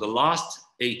 diabetes for the last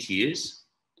 8 years.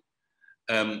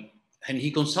 And he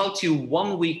consults you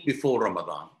 1 week before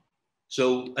Ramadan.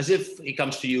 So as if he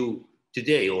comes to you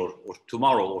today or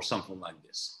tomorrow or something like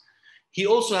this. He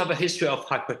also have a history of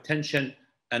hypertension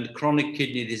and chronic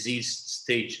kidney disease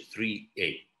stage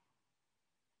 3A.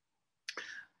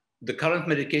 The current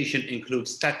medication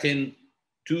includes statin,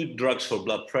 2 drugs for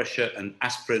blood pressure, and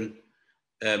aspirin.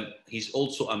 He's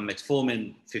also on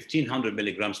metformin, 1,500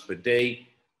 milligrams per day,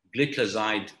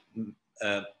 gliclazide,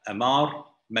 MR,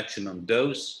 maximum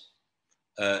dose,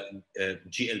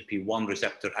 GLP-1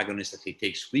 receptor agonist that he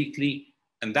takes weekly.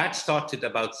 And that started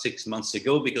about 6 months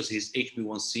ago because his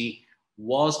HbA1c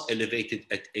was elevated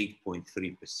at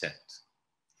 8.3%.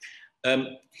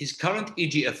 His current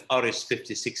EGFR is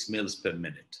 56 mils per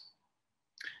minute.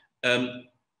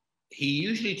 He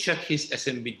usually checks his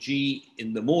SMBG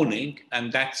in the morning,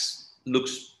 and that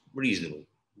looks reasonable,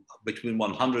 between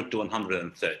 100 to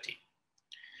 130.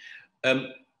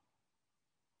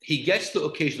 He gets the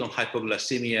occasional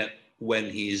hypoglycemia when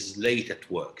he is late at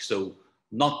work, so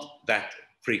not that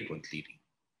frequently.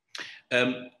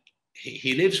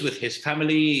 He lives with his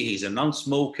family, he's a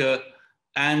non-smoker,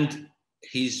 and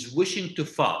he's wishing to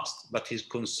fast, but he's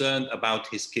concerned about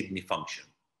his kidney function.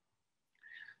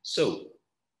 So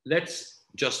let's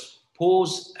just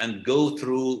pause and go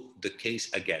through the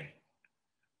case again.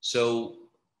 So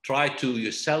try to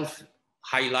yourself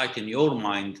highlight in your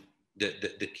mind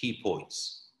the key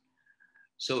points.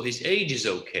 So his age is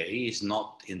okay, he's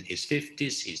not in his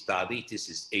 50s, his diabetes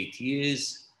is 8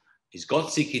 years, he's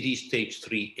got CKD stage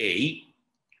 3A,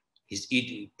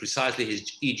 precisely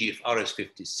his EGFR is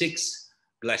 56,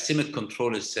 glycemic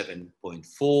control is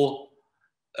 7.4,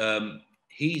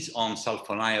 he's on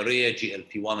sulfonylurea,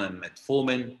 GLP-1 and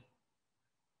metformin,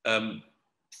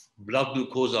 blood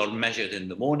glucose are measured in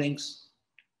the mornings,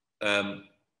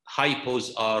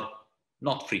 hypos are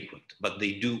not frequent, but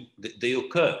they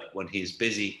occur when he's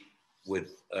busy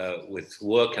with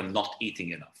work and not eating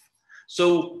enough.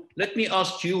 So let me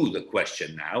ask you the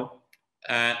question now,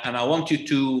 and I want you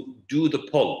to do the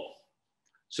poll.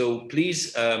 So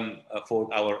please, for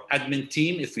our admin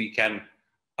team, if we can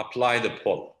apply the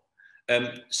poll.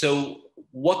 So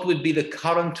what would be the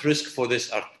current risk for this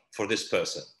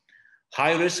person?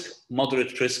 High risk,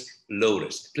 moderate risk, low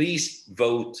risk. Please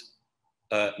vote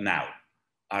now.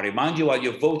 I remind you, while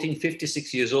you're voting,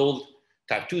 56 years old,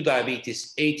 type 2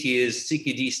 diabetes, 8 years,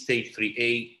 CKD stage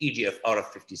 3A, EGFR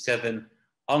of 57,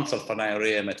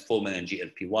 unsulfonylurea, metformin, and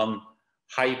GLP-1.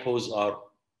 Hypos are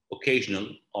occasional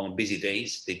on busy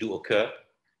days. They do occur.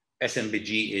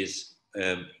 SMBG is,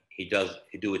 he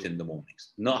do it in the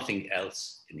mornings. Nothing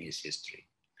else in his history.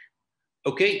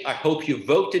 Okay, I hope you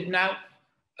voted now.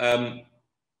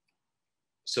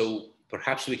 So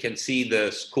perhaps we can see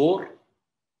the score.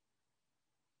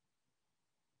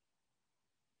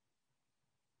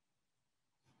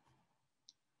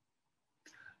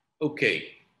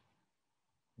 Okay.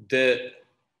 The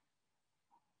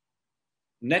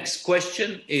next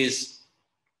question is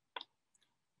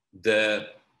the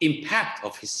impact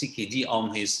of his CKD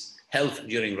on his health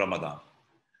during Ramadan.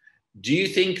 Do you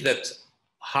think that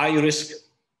high risk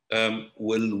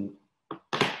will,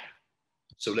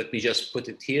 so let me just put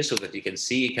it here so that you can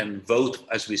see, you can vote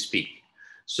as we speak.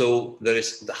 So there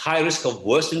is the high risk of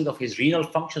worsening of his renal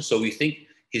function. So you think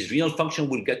his renal function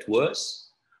will get worse?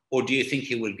 Or do you think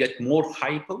he will get more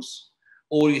hypos?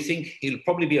 Or you think he'll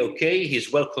probably be okay,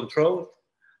 he's well controlled?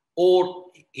 Or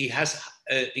he has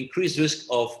increased risk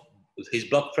of his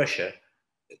blood pressure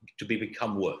to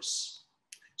become worse?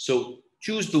 So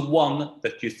choose the one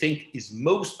that you think is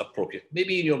most appropriate.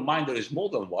 Maybe in your mind there is more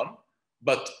than one,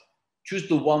 but choose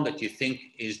the one that you think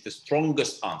is the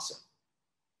strongest answer.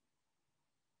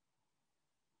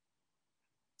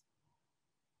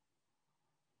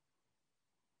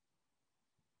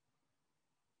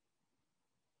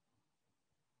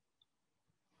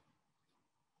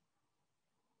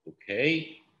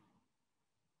 Okay.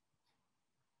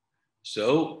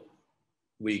 So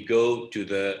we go to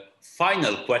the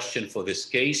final question for this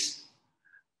case.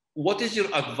 What is your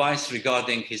advice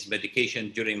regarding his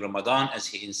medication during Ramadan as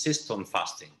he insists on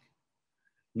fasting?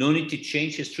 No need to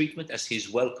change his treatment as he's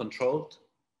well controlled.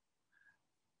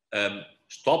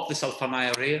 Stop the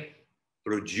sulfonylurea,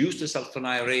 reduce the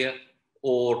sulfonylurea,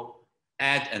 or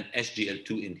add an SGL2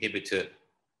 inhibitor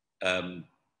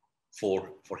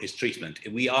for his treatment.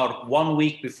 We are 1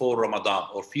 week before Ramadan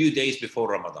or few days before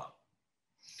Ramadan.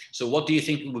 So what do you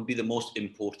think would be the most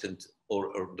important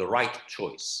or the right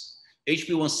choice?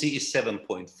 HbA1c is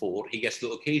 7.4. He gets the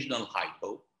occasional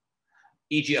hypo.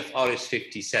 eGFR is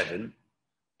 57.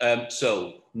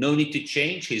 So no need to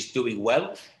change. He's doing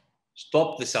well.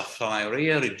 Stop the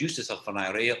sulfonylurea, reduce the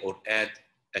sulfonylurea, or add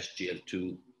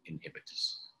SGL2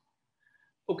 inhibitors.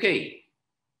 Okay,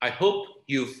 I hope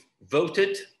you've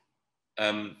voted.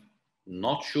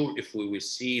 Not sure if we will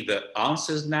see the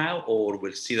answers now or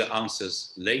we'll see the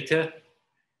answers later.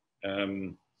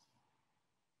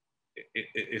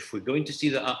 If we're going to see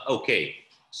the, okay,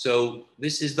 so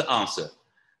this is the answer.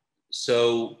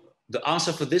 So the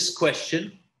answer for this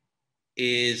question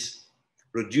is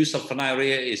reduced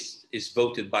sulfonylurea is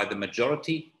voted by the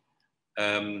majority.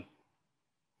 The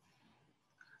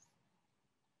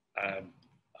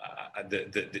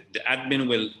admin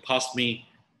will pass me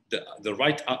the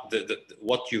right,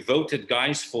 what you voted,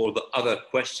 guys, for the other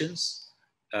questions,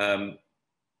 and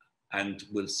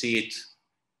we'll see it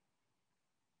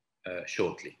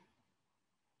shortly.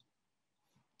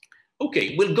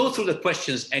 Okay, we'll go through the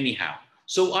questions anyhow.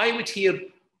 So I would here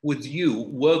with you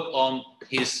work on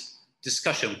his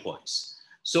discussion points.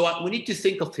 So we need to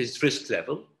think of his risk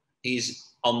level.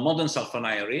 He's on modern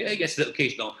sulfonylurea, he gets the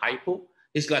occasional hypo.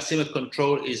 His glycemic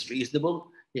control is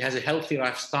reasonable. He has a healthy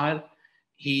lifestyle.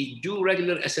 He do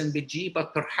regular SMBG,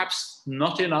 but perhaps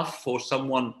not enough for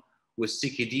someone with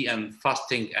CKD and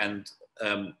fasting and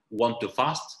want to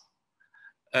fast.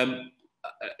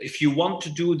 If you want to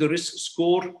do the risk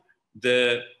score,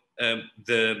 the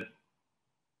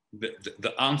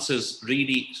answers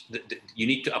really, you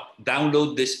need to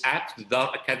download this app, the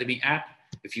Dar Academy app.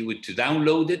 If you were to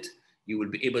download it, you will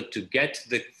be able to get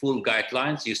the full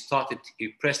guidelines. You start it,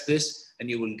 you press this, and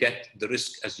you will get the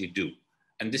risk as you do.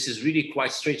 And this is really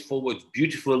quite straightforward,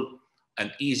 beautiful,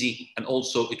 and easy. And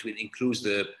also it will include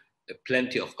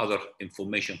plenty of other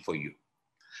information for you.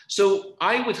 So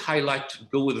I would highlight,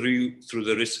 go with you through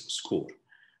the risk score.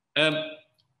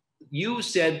 You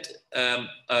said,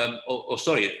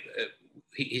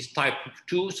 he's type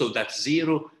 2, so that's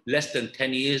 0. Less than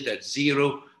 10 years, that's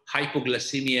 0.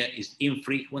 Hypoglycemia is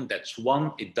infrequent, that's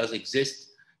 1. It does exist.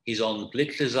 He's on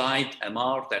gliclazide,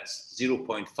 MR, that's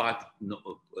 0.5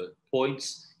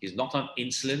 points. He's not on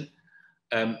insulin.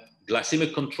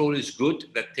 Glycemic control is good,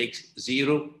 that takes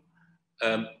 0.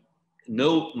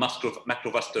 No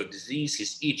macrovascular disease.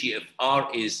 His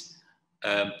eGFR is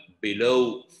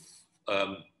below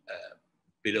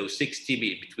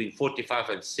 60, between 45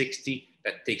 and 60,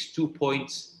 that takes 2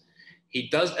 points. He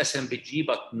does SMBG,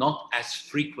 but not as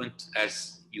frequent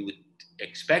as you would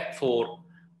expect for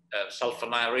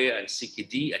sulfonylurea and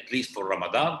CKD, at least for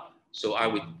Ramadan. So I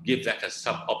would give that as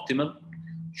suboptimal.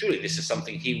 surely this is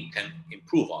something he can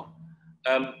improve on.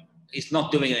 He's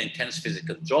not doing an intense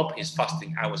physical job. His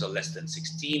fasting hours are less than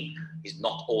 16. He's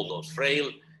not old or frail.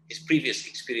 His previous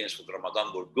experience with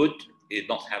Ramadan were good. He did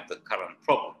not have the current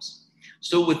problems.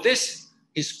 So with this,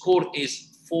 his score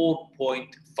is 4.5.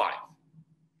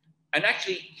 And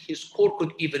actually, his score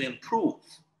could even improve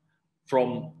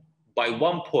by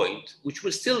 1 point, which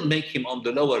will still make him on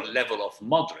the lower level of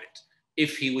moderate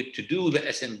if he were to do the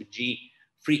SMG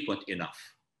frequent enough.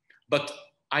 But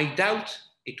I doubt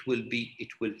it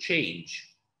will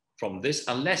change from this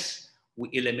unless we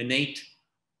eliminate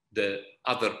the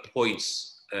other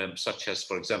points, such as,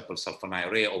 for example,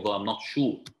 sulfonylurea, although I'm not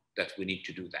sure that we need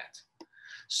to do that.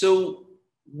 So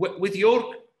with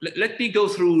your, let me go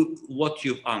through what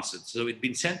you've answered. So it's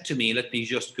been sent to me, let me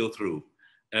just go through.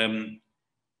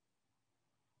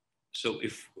 So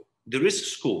if the risk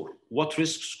score, what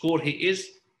risk score he is?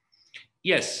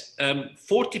 Yes,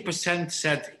 40%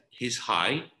 said he's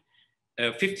high,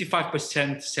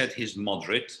 55% said he's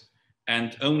moderate,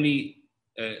 and only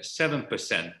 7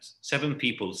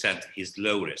 people said he's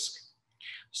low risk.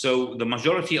 So the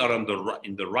majority are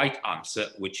in the right answer,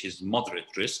 which is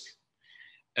moderate risk.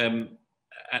 And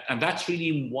that's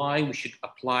really why we should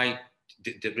apply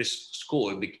the risk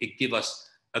score. It gives us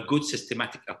a good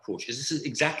systematic approach. This is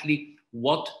exactly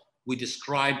what we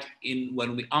described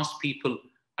when we asked people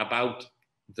about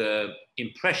the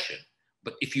impression.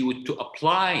 But if you were to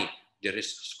apply the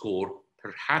risk score,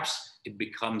 perhaps it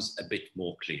becomes a bit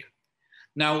more clear.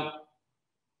 Now,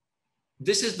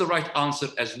 this is the right answer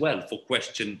as well for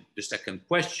the second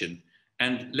question.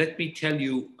 And let me tell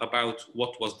you about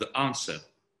what was the answer.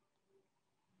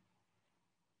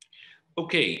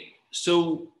 Okay,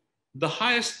 so the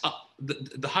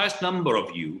highest number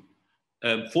of you,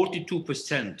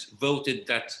 42% voted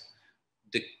that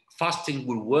the fasting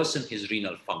will worsen his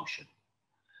renal function,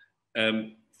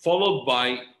 followed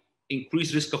by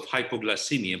increased risk of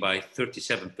hypoglycemia by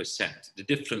 37%. The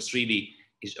difference really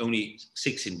is only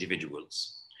 6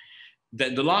 individuals.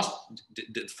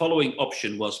 The following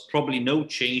option was probably no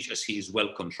change as he is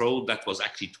well controlled. That was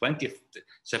actually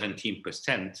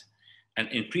 17%. And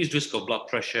increased risk of blood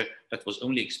pressure, that was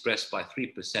only expressed by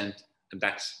 3%, and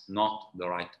that's not the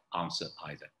right answer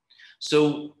either.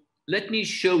 So let me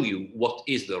show you what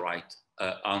is the right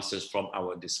answers from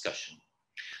our discussion.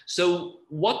 So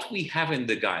what we have in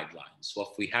the guidelines,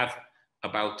 what we have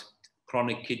about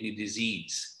chronic kidney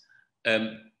disease,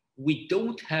 we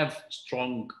don't have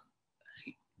strong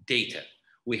data.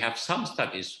 We have some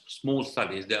studies, small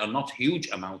studies. There are not huge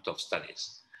amount of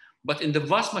studies. But in the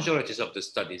vast majorities of the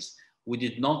studies, we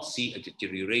did not see a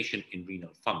deterioration in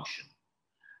renal function.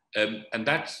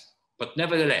 But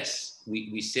nevertheless,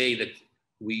 we say that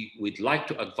we'd like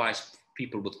to advise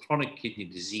people with chronic kidney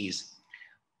disease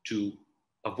to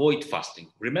avoid fasting.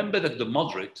 Remember that the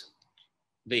moderate,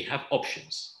 they have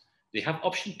options. They have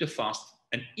option to fast,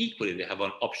 and equally they have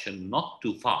an option not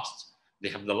to fast. They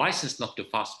have the license not to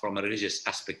fast from a religious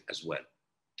aspect as well.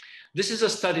 This is a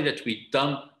study that we've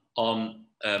done on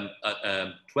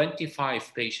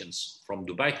 25 patients from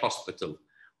Dubai Hospital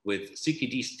with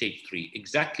CKD stage 3,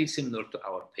 exactly similar to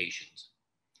our patients.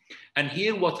 And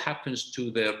here what happens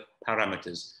to their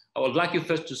parameters. I would like you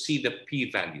first to see the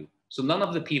p-value. So none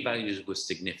of the p-values was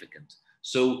significant.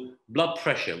 So blood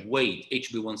pressure, weight,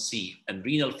 HbA1c, and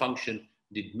renal function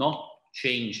did not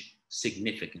change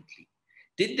significantly.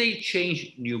 Did they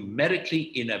change numerically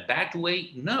in a bad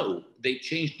way? No, they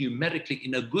changed numerically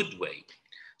in a good way.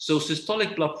 So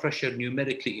systolic blood pressure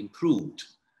numerically improved,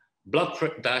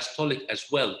 diastolic as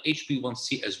well,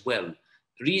 HbA1c as well.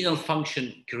 Renal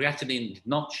function, creatinine did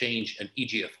not change, and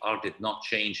eGFR did not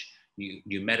change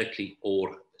numerically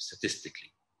or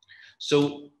statistically.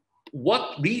 So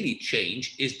what really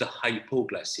changed is the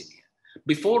hypoglycemia.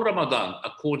 Before Ramadan,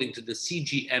 according to the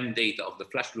CGM data of the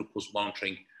flash glucose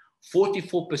monitoring,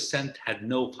 44% had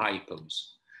no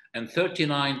hypos, and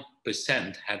 39%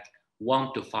 had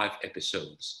 1 to 5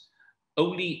 episodes.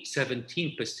 Only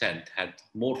 17% had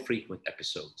more frequent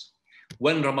episodes.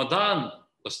 When Ramadan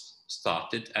was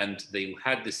started and they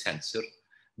had the sensor,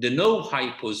 the no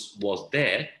hypos was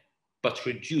there, but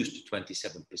reduced to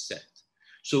 27%.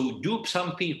 So do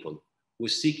some people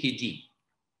with CKD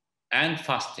and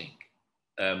fasting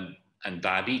and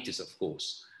diabetes, of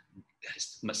course,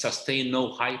 sustain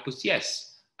no hypos?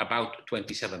 Yes, about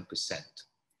 27%.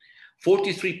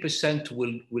 43%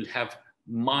 will have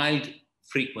mild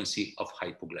frequency of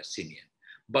hypoglycemia,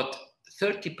 but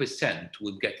 30%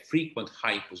 will get frequent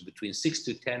hypos between 6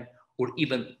 to 10 or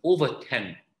even over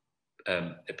 10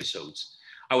 episodes.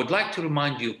 I would like to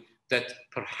remind you that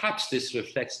perhaps this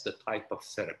reflects the type of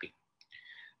therapy.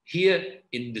 Here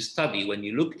in the study, when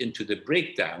you look into the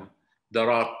breakdown,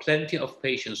 there are plenty of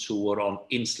patients who were on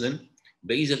insulin,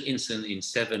 basal insulin in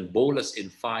 7, bolus in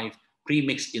 5,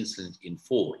 premixed insulin in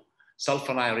 4.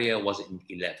 Sulfonylurea was in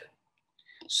 11.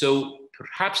 So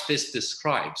perhaps this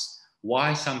describes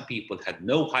why some people had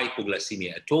no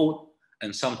hypoglycemia at all,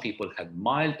 and some people had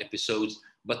mild episodes,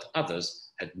 but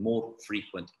others had more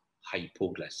frequent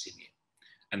hypoglycemia.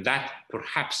 And that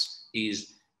perhaps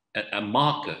is a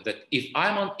marker that if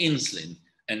I'm on insulin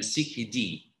and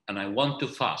CKD and I want to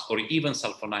fast, or even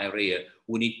sulfonylurea,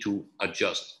 we need to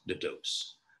adjust the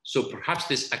dose. So perhaps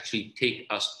this actually takes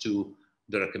us to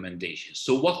the recommendations.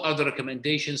 So what are the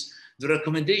recommendations? The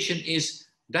recommendation is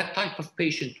that type of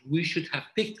patient we should have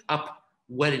picked up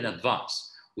well in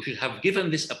advance. We should have given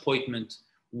this appointment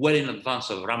well in advance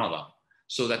of Ramadan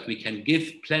so that we can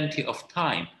give plenty of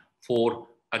time for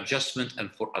adjustment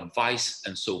and for advice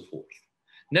and so forth.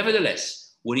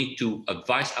 Nevertheless, we need to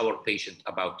advise our patient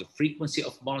about the frequency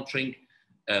of monitoring,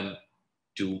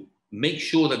 to make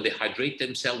sure that they hydrate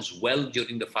themselves well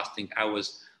during the fasting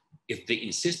hours. If they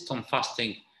insist on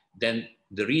fasting, then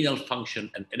the renal function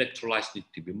and electrolytes need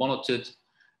to be monitored.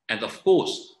 And of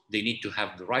course, they need to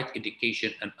have the right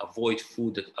education and avoid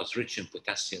food that is rich in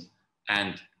potassium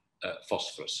and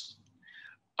phosphorus.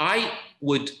 I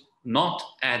would not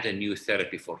add a new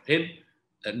therapy for him,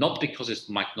 not because it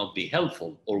might not be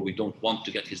helpful or we don't want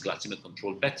to get his glycemic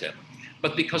control better,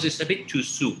 but because it's a bit too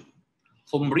soon.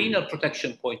 From renal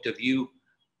protection point of view,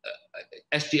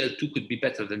 SGL2 could be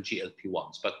better than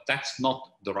GLP-1s, but that's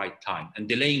not the right time. And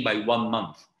delaying by 1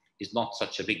 month is not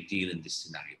such a big deal in this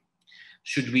scenario.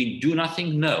 Should we do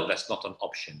nothing? No, that's not an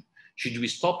option. Should we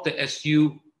stop the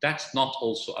SU? That's not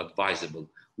also advisable.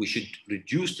 We should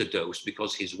reduce the dose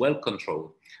because he's well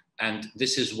controlled. And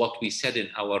this is what we said in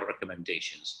our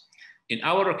recommendations. In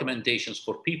our recommendations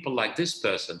for people like this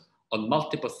person on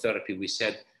multiple therapy, we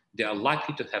said they are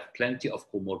likely to have plenty of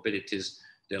comorbidities.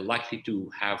 They're likely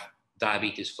to have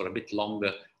diabetes for a bit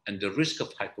longer, and the risk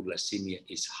of hypoglycemia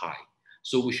is high.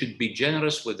 So we should be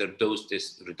generous with their dose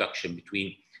reduction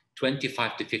between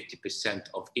 25 to 50%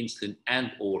 of insulin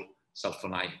and or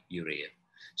sulfonylurea.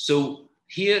 So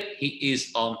here he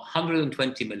is on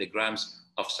 120 milligrams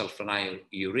of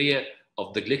sulfonylurea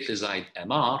of the glycoside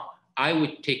MR. I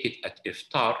would take it at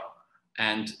iftar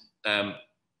and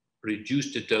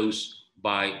reduce the dose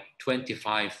by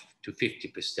 25 to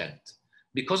 50%.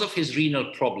 Because of his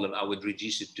renal problem, I would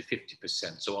reduce it to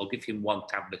 50%. So I'll give him 1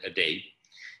 tablet a day.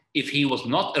 If he was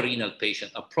not a renal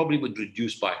patient, I probably would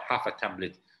reduce by half a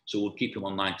tablet. So we'll keep him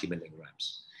on 90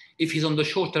 milligrams. If he's on the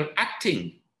shorter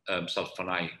acting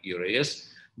sulfonylureas,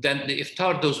 then the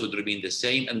iftar dose would remain the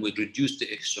same and we'd reduce the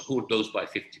suhoor dose by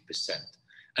 50%.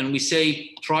 And we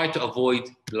say, try to avoid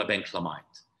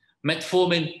labenclamide.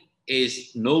 Metformin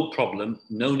is no problem,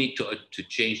 no need to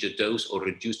change the dose or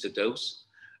reduce the dose.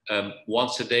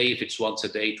 Once a day, if it's once a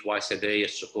day, twice a day, a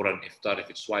suhoor and iftar, if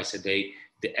it's twice a day.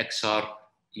 The XR,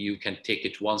 you can take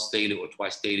it once daily or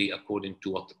twice daily according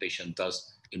to what the patient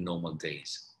does in normal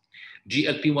days.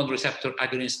 GLP-1 receptor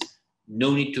agonist,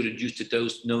 no need to reduce the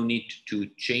dose, no need to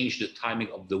change the timing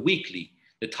of the weekly.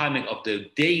 The timing of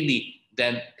the daily,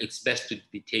 then it's best to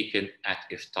be taken at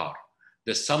iftar.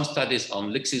 There's some studies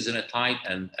on lixisenatide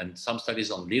and some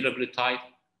studies on liraglutide.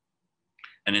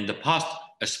 And in the past,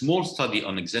 a small study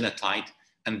on exenatide,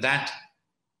 and that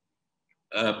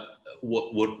they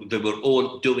were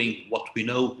all doing what we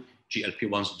know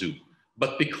GLP-1s do.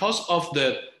 But because of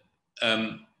the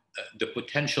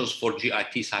potentials for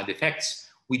GIT side effects,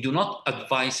 we do not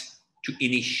advise to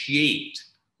initiate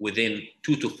within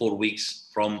 2 to 4 weeks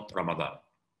from Ramadan.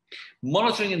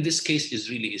 Monitoring in this case is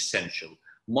really essential.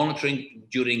 Monitoring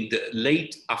during the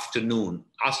late afternoon,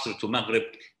 Asr to Maghrib,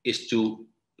 is to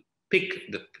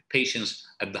pick the patients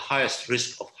at the highest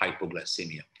risk of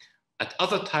hypoglycemia. At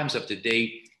other times of the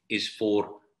day is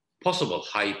for possible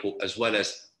hypo as well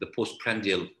as the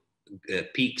postprandial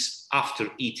peaks after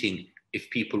eating if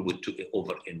people would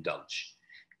overindulge.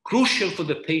 Crucial for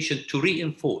the patient to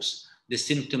reinforce the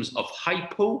symptoms of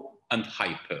hypo and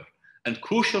hyper, and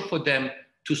crucial for them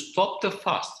to stop the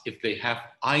fast if they have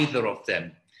either of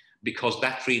them, because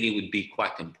that really would be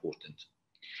quite important.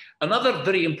 Another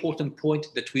very important point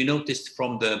that we noticed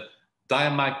from the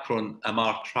diamicron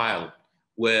MR trial,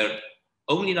 where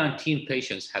only 19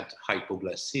 patients had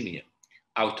hypoglycemia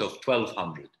out of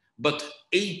 1,200, but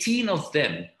 18 of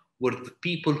them were the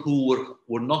people who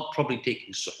were not probably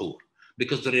taking suhoor,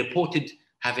 because they reported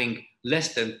having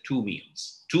less than 2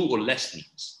 meals, 2 or less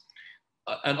meals.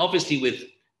 And obviously with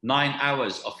 9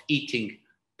 hours of eating,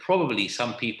 probably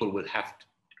some people will have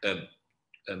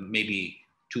maybe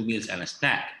 2 meals and a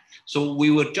snack. So we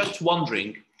were just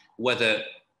wondering whether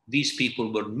these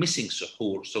people were missing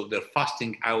suhoor, so their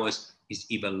fasting hours is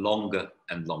even longer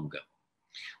and longer.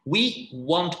 We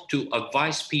want to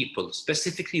advise people,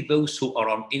 specifically those who are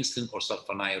on insulin or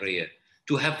sulfonylurea,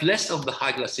 to have less of the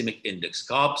high glycemic index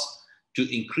carbs, to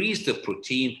increase the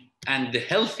protein and the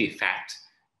healthy fat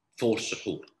for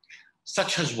suhoor,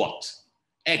 such as what?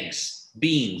 Eggs,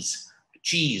 beans,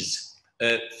 cheese,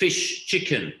 fish,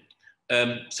 chicken,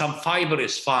 some fiber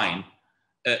is fine.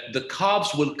 The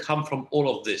carbs will come from all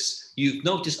of this. You've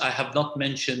noticed I have not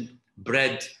mentioned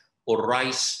bread or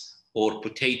rice or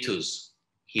potatoes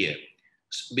here,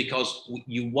 because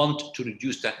you want to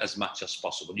reduce that as much as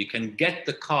possible. You can get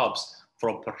the carbs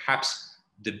from perhaps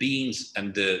the beans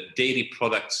and the dairy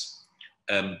products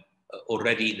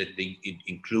already that they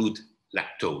include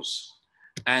lactose.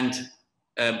 And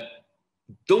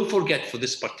don't forget, for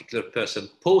this particular person,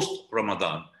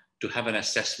 post-Ramadan, to have an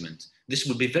assessment. This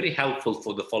will be very helpful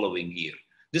for the following year.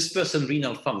 This person's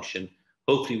renal function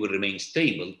hopefully will remain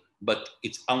stable, but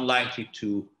it's unlikely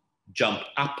to jump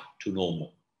up to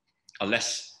normal,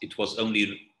 unless it was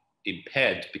only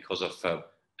impaired because of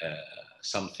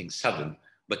something sudden.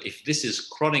 But if this is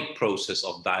chronic process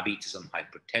of diabetes and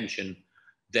hypertension,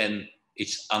 then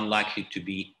it's unlikely to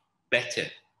be better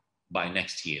by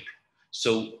next year.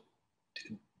 So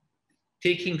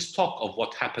taking stock of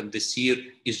what happened this year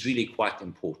is really quite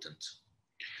important.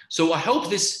 So I hope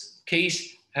this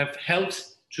case have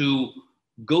helped to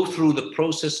go through the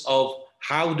process of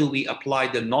how do we apply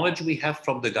the knowledge we have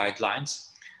from the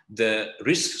guidelines, the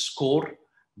risk score,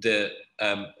 the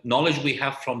knowledge we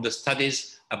have from the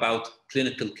studies about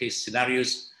clinical case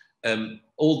scenarios.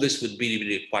 All this would be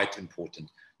really quite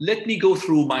important. Let me go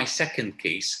through my second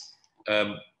case.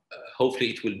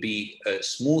 Hopefully it will be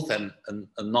smooth and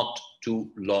not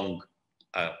too long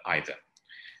either.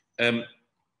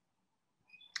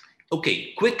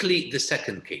 Okay, quickly, the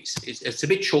second case. It's a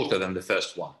bit shorter than the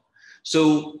first one.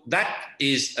 So that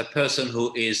is a person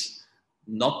who is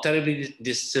not terribly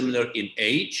dissimilar in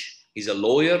age. He's a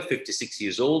lawyer, 56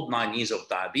 years old, 9 years of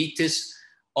diabetes,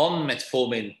 on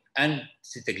metformin and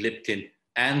sitagliptin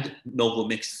and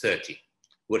Novomix 30,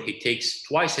 where he takes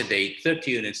twice a day,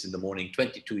 30 units in the morning,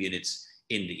 22 units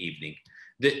in the evening.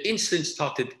 The insulin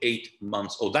started 8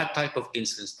 months, or that type of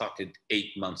insulin started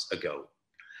 8 months ago.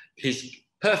 His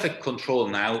perfect control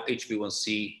now,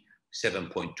 HbA1c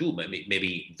 7.2,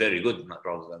 maybe very good,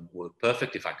 rather than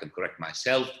perfect, if I can correct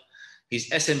myself. His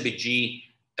SMBG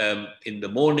in the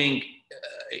morning,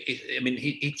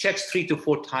 he checks 3 to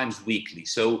 4 times weekly.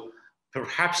 So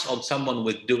perhaps on someone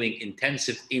with doing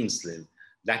intensive insulin,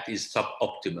 that is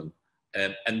suboptimal,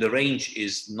 and the range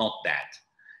is not that.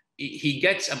 He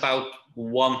gets about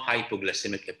 1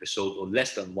 hypoglycemic episode, or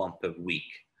less than 1 per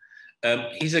week.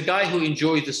 He's a guy who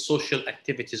enjoys the social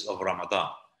activities of Ramadan.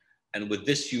 And with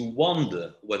this, you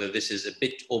wonder whether this is a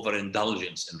bit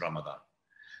overindulgence in Ramadan.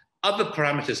 Other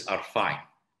parameters are fine.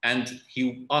 And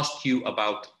he asked you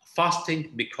about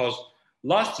fasting, because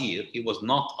last year he was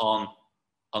not on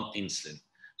insulin.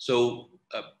 So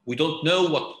we don't know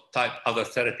what type of other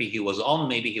therapy he was on.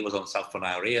 Maybe he was on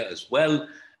sulfonylurea as well,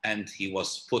 and he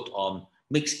was put on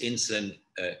mixed insulin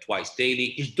twice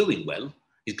daily. He's doing well.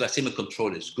 His glycemic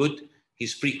control is good.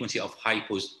 His frequency of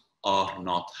hypos are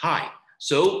not high.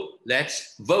 So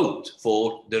let's vote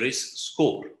for the risk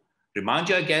score. Remind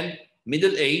you again,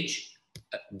 middle age,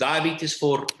 diabetes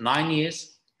for 9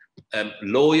 years,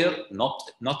 lawyer,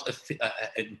 not an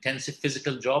intensive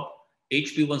physical job,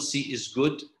 HbA1c is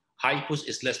good, hypos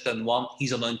is less than 1.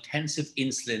 He's on intensive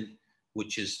insulin,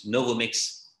 which is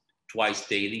Novomix twice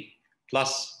daily,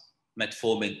 plus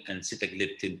metformin and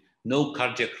sitagliptin, no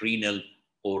cardiac, renal,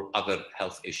 or other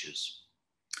health issues.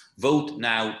 Vote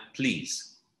now,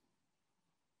 please.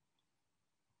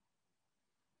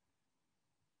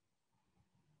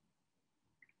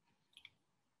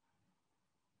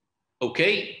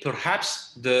 Okay,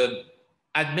 perhaps the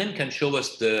admin can show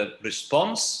us the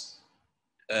response.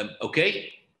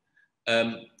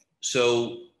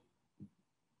 So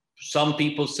some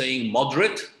people saying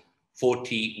moderate,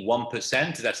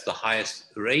 41%, that's the highest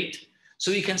rate. So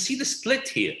you can see the split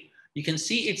here. You can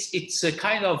see it's a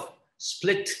kind of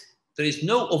split. There is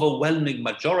no overwhelming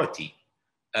majority.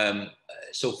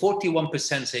 So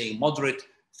 41% saying moderate,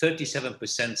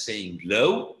 37% saying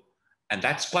low. And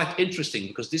that's quite interesting,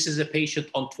 because this is a patient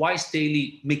on twice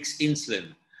daily mixed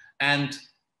insulin, and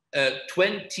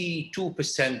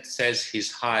 22% says he's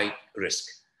high risk.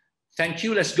 Thank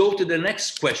you. Let's go to the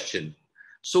next question.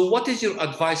 So what is your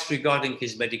advice regarding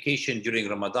his medication during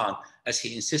Ramadan, as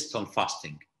he insists on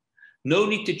fasting? No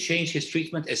need to change his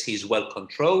treatment as he is well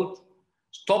controlled.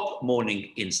 Stop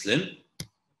morning insulin.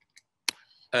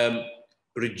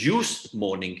 reduce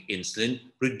morning insulin,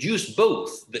 reduce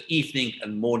both the evening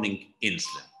and morning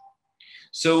insulin.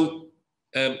 So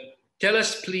tell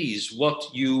us, please,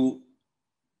 what you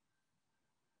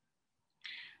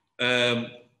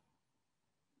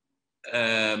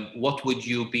what would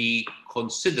you be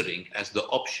considering as the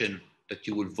option that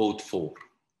you will vote for?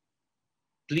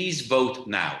 Please vote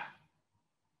now.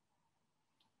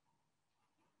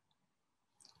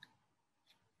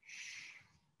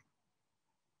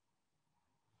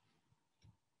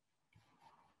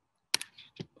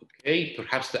 Okay,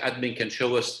 perhaps the admin can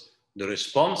show us the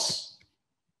response.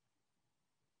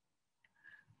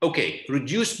 Okay,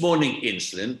 reduce morning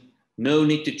insulin. No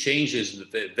need to change, is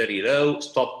very low.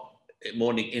 Stop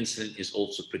morning insulin is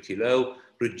also pretty low.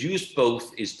 Reduce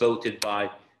both is voted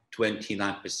by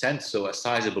 29%, so a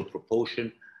sizable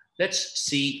proportion. Let's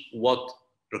see what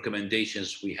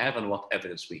recommendations we have and what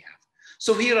evidence we have.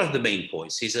 So here are the main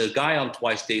points. He's a guy on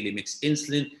twice daily mixed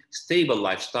insulin, stable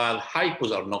lifestyle,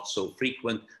 hypos are not so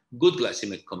frequent, good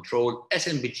glycemic control,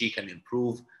 SMBG can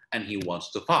improve, and he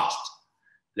wants to fast.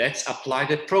 Let's apply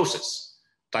that process.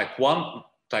 Type 1,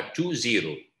 type 2,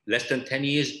 0. Less than 10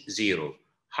 years, 0.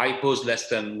 Hypos less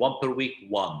than 1 per week,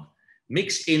 1.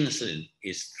 Mixed insulin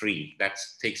is 3. That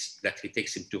he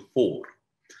takes him to 4.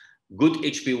 Good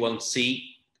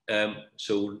HbA1c,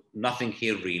 so nothing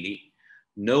here really.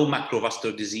 No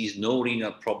macrovascular disease, no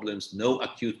renal problems, no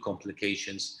acute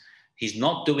complications. He's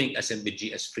not doing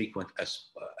SMBG as frequent as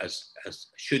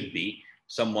should be.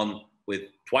 Someone with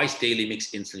twice daily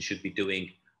mixed insulin should be doing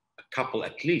a couple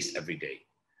at least every day.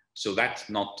 So that's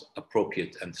not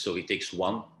appropriate, and so he takes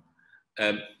 1.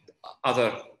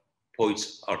 Other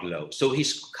points are low. So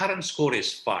his current score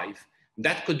is 5.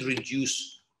 That could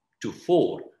reduce to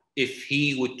 4 if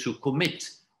he were to commit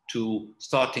to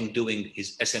starting doing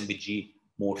his SMBG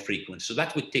more frequent. So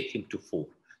that would take him to 4.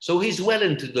 So he's well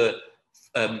into the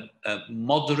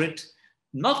moderate,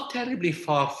 not terribly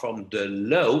far from the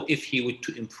low if he were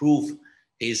to improve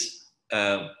his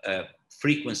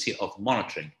frequency of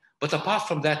monitoring. But apart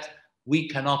from that, we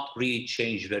cannot really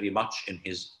change very much in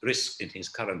his risk, in his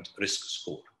current risk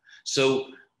score. So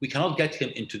we cannot get him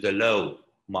into the low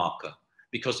marker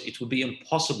because it would be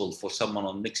impossible for someone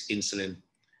on mixed insulin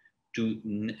to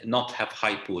not have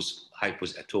hypos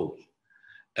at all.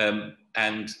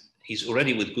 And he's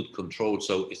already with good control,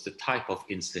 so it's the type of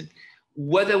insulin.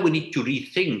 Whether we need to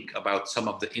rethink about some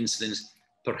of the insulins,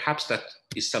 perhaps that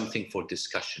is something for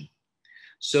discussion.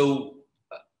 So,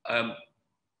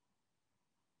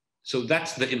 so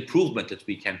that's the improvement that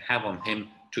we can have on him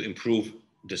to improve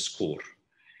the score.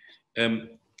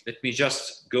 Let me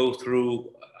just go through,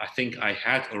 I think I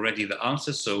had already the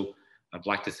answers, so I'd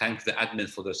like to thank the admin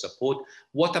for the support.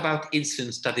 What about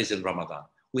insulin studies in Ramadan?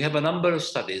 We have a number of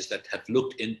studies that have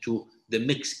looked into the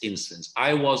mixed insulins.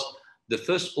 I was the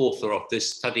first author of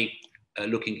this study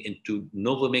looking into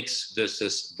Novamix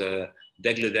versus the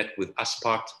Degludec with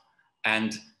Aspart.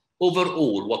 And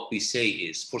overall, what we say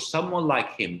is for someone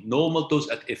like him, normal dose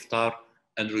at iftar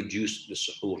and reduce the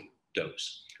suhoor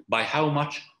dose. By how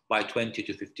much? By 20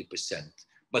 to 50%.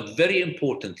 But very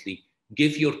importantly,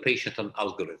 give your patient an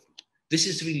algorithm. This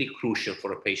is really crucial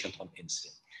for a patient on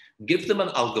insulin. Give them an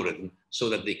algorithm so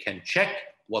that they can check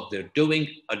what they're doing,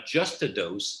 adjust the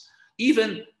dose.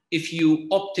 Even if you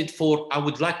opted for, I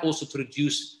would like also to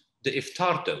reduce the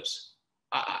iftar dose.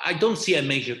 I don't see a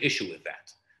major issue with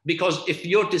that. Because if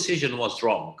your decision was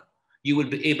wrong, you will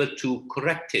be able to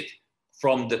correct it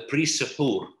from the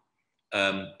pre-suhoor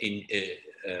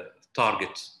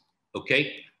target,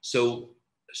 okay? So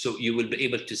you will be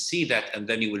able to see that, and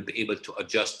then you will be able to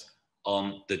adjust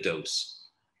on the dose.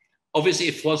 Obviously,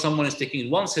 if someone is taking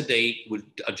once a day, we'll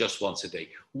adjust once a day.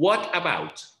 What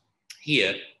about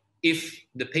here, if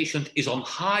the patient is on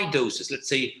high doses, let's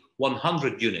say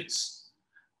 100 units,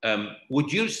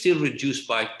 would you still reduce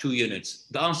by 2 units?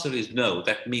 The answer is no,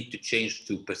 that needs to change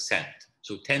to percent,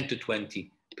 so 10 to 20%.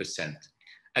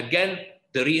 Again,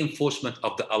 the reinforcement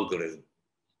of the algorithm.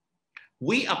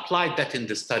 We applied that in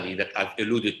the study that I've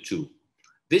alluded to.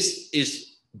 This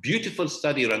is beautiful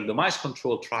study, randomized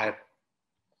controlled trial.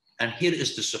 And here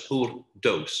is the suhoor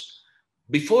dose.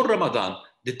 Before Ramadan,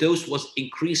 the dose was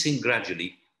increasing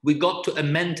gradually. We got to a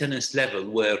maintenance level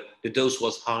where the dose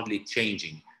was hardly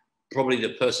changing. Probably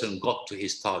the person got to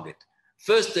his target.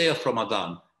 First day of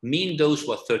Ramadan, mean dose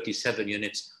was 37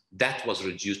 units. That was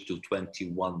reduced to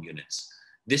 21 units.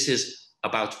 This is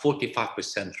about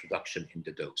 45% reduction in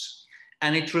the dose.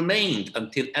 And it remained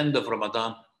until end of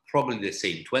Ramadan, probably the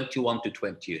same, 21 to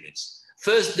 20 units.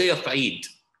 First day of Eid,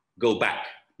 go back,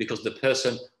 because the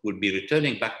person would be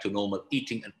returning back to normal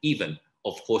eating and even,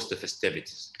 of course, the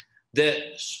festivities.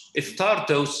 The iftar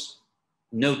dose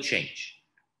no change.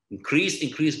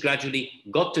 Increased gradually,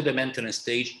 got to the maintenance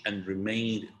stage and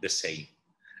remained the same.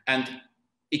 And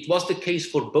it was the case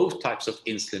for both types of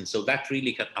insulin, so that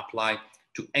really can apply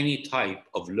to any type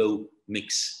of low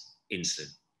mix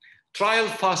insulin. Trial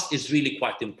fast is really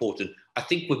quite important. I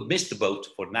think we've missed the boat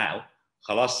for now.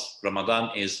 Khalas,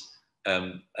 Ramadan is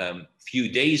few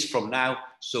days from now,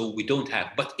 so we don't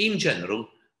have. But in general,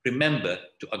 remember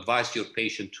to advise your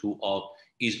patient who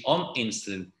is on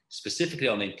insulin, specifically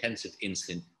on intensive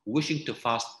insulin, wishing to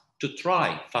fast, to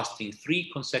try fasting 3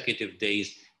 consecutive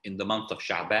days in the month of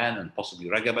Sha'ban and possibly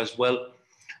Rajab as well,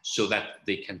 so that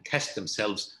they can test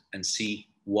themselves and see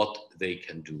what they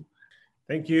can do.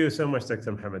 Thank you so much,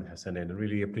 Dr. Mohammed Hassanein. I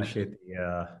really appreciate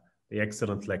the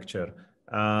excellent lecture.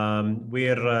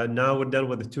 We're done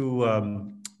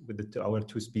with our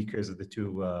two speakers of the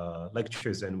two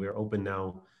lectures, and we're open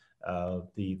now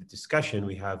the discussion.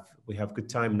 We have good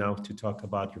time now to talk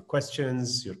about your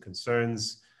questions, your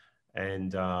concerns,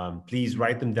 and please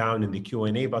write them down in the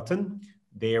Q&A button.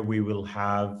 There we will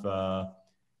have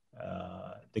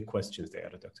the questions there.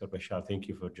 Dr. Bachar, thank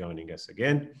you for joining us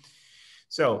again.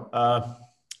 So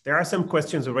there are some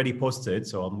questions already posted,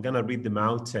 so I'm gonna read them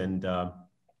out and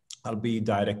I'll be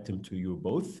directing to you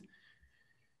both.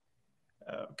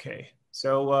 Okay,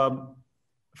 so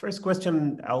first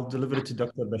question, I'll deliver it to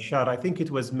Dr. Bachar. I think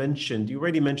it was mentioned, you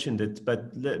already mentioned it,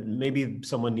 but maybe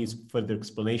someone needs further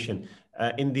explanation.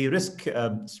 In the risk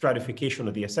stratification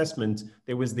of the assessment,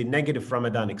 there was the negative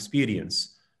Ramadan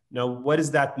experience. Now, what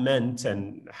is that meant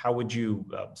and how would you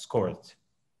score it?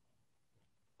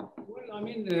 Well, I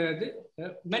mean,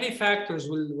 many factors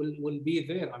will be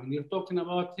there. I mean, you're talking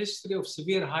about history of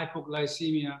severe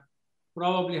hypoglycemia,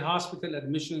 probably hospital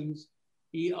admissions,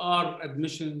 ER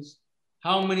admissions,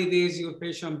 how many days your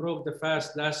patient broke the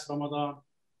fast last Ramadan,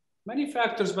 many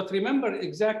factors. But remember,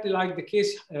 exactly like the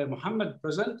case Mohammed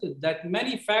presented, that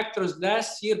many factors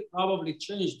last year probably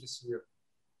changed this year.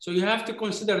 So you have to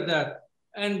consider that.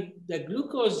 And the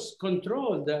glucose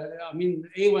control, I mean,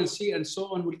 A1C and so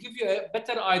on, will give you a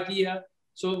better idea.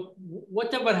 So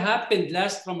whatever happened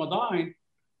last Ramadan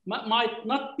might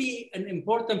not be an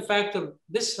important factor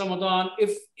this Ramadan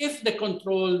if the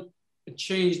control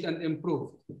changed and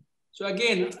improved. So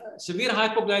again, severe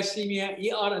hypoglycemia,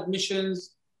 ER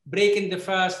admissions, breaking the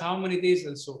fast, how many days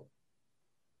and so on.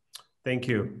 Thank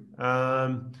you.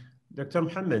 Dr.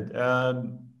 Mohammed,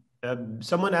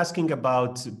 someone asking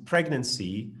about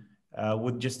pregnancy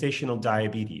with gestational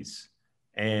diabetes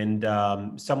and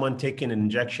someone taking an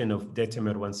injection of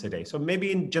Tamer once a day. So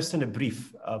maybe just in a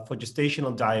brief for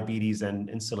gestational diabetes and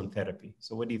insulin therapy.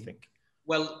 So what do you think?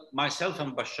 Well, myself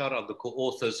and Bachar are the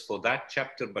co-authors for that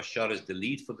chapter. Bachar is the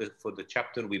lead for the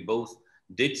chapter. We both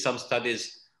did some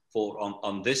studies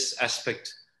on this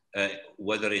aspect,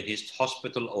 whether in his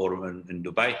hospital or in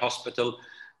Dubai hospital.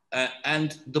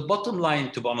 And the bottom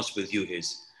line, to be honest with you,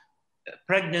 is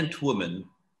pregnant women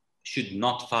should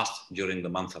not fast during the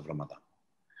month of Ramadan.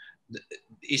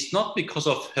 It's not because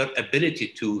of her ability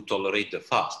to tolerate the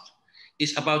fast.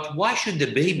 It's about why should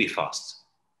the baby fast?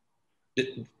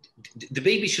 The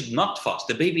baby should not fast.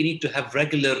 The baby needs to have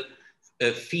regular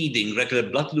feeding, regular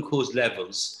blood glucose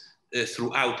levels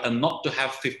throughout, and not to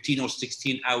have 15 or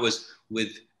 16 hours with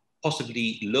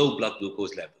possibly low blood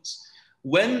glucose levels.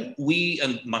 When we,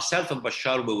 and myself and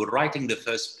Bachar, we were writing the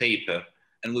first paper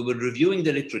and we were reviewing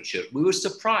the literature, we were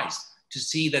surprised to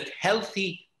see that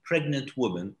healthy pregnant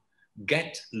women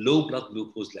get low blood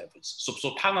glucose levels. So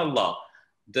subhanAllah,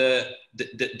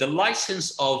 the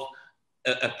license of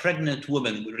a pregnant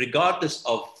woman, regardless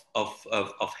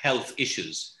of health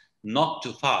issues, not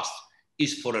to fast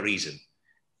is for a reason.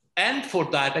 And for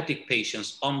diabetic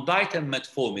patients on diet and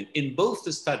metformin, in both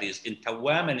the studies in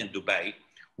Tawam and in Dubai,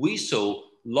 we saw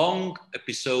long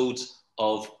episodes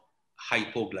of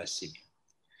hypoglycemia.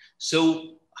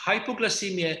 So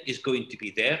hypoglycemia is going to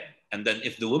be there. And then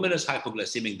if the woman is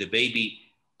hypoglycemic, the baby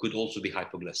could also be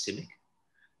hypoglycemic.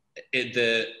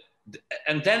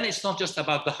 And then it's not just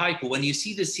about the hypo. When you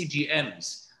see the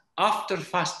CGMs after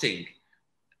fasting,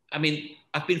 I mean,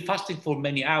 I've been fasting for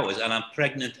many hours and I'm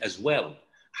pregnant as well.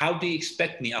 How do you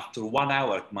expect me after 1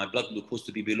 hour, my blood glucose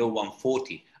to be below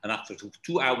 140, and after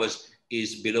 2 hours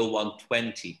is below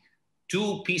 120?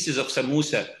 2 pieces of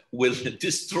samosa will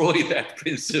destroy that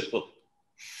principle.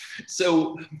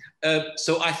 So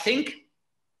I think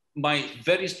my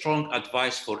very strong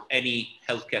advice for any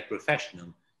healthcare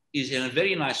professional is, in a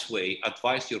very nice way,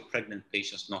 advise your pregnant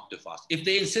patients not to fast. If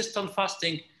they insist on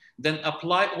fasting, then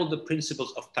apply all the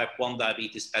principles of type 1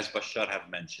 diabetes as Bachar have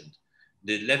mentioned.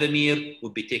 The levemir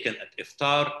would be taken at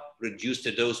iftar, reduce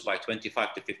the dose by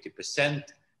 25 to 50%.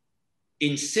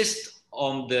 Insist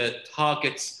on the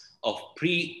targets of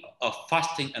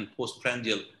fasting and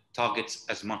postprandial targets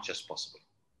as much as possible.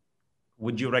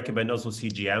 Would you recommend also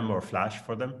CGM or flash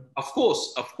for them? Of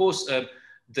course,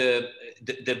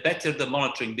 the better the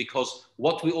monitoring, because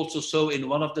what we also saw in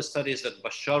one of the studies that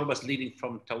Bachar was leading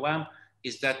from Tawam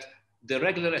is that the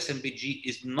regular SMPG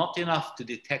is not enough to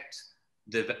detect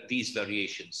these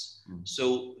variations.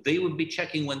 So they will be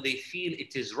checking when they feel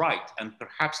it is right, and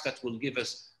perhaps that will give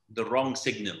us the wrong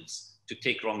signals to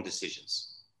take wrong decisions.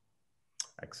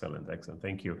 Excellent, excellent.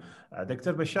 Thank you.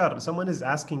 Dr. Bachar, someone is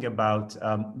asking about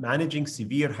managing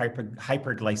severe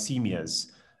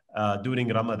hyperglycemias during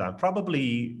Ramadan,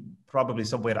 probably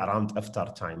somewhere around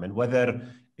iftar time, and whether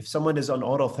if someone is on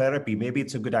oral therapy, maybe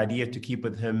it's a good idea to keep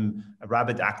with him a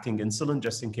rapid-acting insulin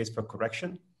just in case for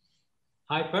correction.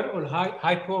 Hyper or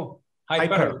hypo?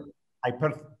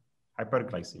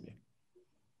 Hyperglycemia.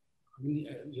 I mean,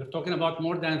 you're talking about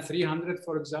more than 300,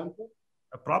 for example?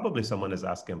 Probably someone is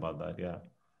asking about that, yeah.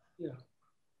 Yeah.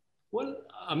 Well,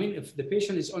 I mean, if the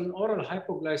patient is on oral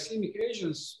hypoglycemic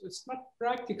agents, it's not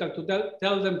practical to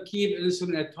tell them keep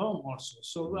insulin at home also.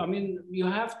 So, I mean, you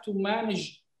have to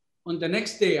manage on the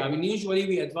next day. I mean, usually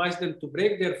we advise them to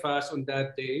break their fast on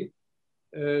that day.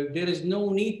 There is no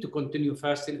need to continue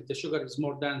fasting if the sugar is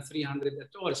more than 300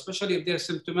 at all, especially if they're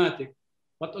symptomatic.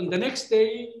 But on the next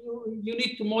day, you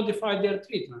need to modify their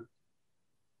treatment.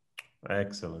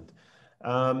 Excellent.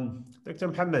 Dr.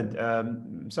 Mohammed,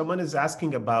 someone is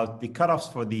asking about the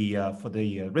cutoffs for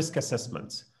the risk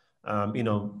assessments.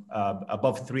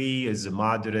 Above 3 is a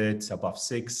moderate, above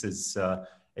 6 is a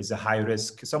high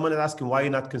risk. Someone is asking why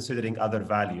you're not considering other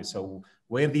values. So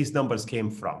where these numbers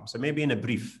came from. So maybe in a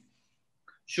brief.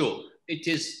 Sure. It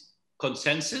is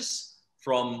consensus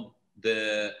from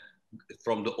the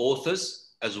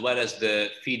authors, as well as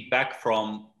the feedback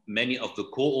from many of the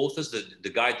co-authors. The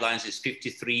guidelines is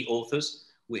 53 authors.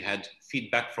 We had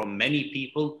feedback from many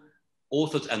people,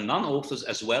 authors and non-authors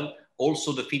as well.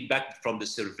 Also the feedback from the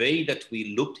survey that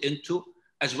we looked into,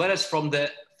 as well as from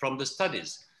the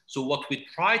studies. So what we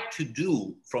tried to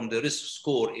do from the risk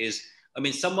score is, I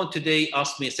mean, someone today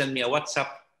sent me a WhatsApp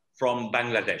from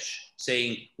Bangladesh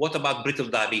saying, what about brittle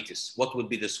diabetes? What would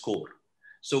be the score?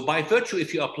 So by virtue,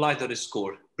 if you apply the risk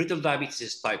score, brittle diabetes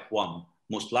is type 1.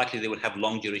 Most likely they will have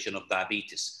long duration of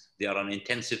diabetes. They are on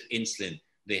intensive insulin.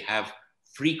 They have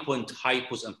frequent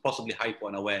hypos and possibly hypo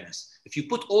unawareness. If you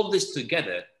put all this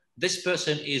together, this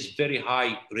person is very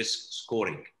high risk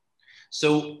scoring.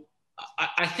 So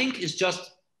I think it's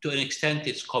just, to an extent,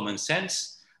 it's common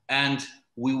sense. And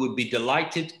we would be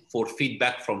delighted for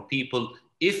feedback from people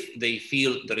if they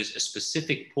feel there is a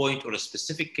specific point or a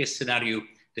specific case scenario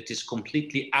that is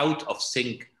completely out of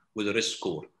sync with the risk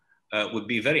score. Would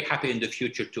be very happy in the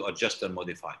future to adjust and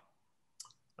modify.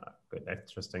 Good,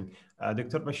 interesting.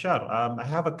 Dr. Bachar, I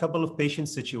have a couple of patient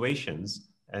situations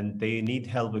and they need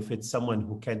help if it's someone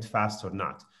who can't fast or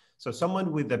not. So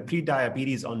someone with the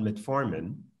pre-diabetes on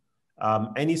metformin,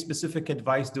 any specific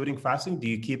advice during fasting? Do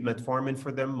you keep metformin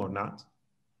for them or not?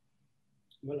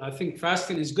 Well, I think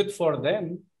fasting is good for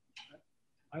them.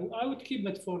 I would keep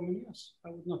metformin, yes.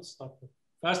 I would not stop it.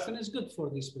 Fasting is good for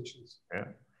these patients. Yeah.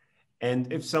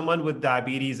 And if someone with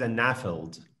diabetes and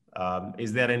NAFLD,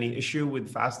 is there any issue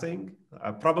with fasting?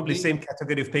 Probably same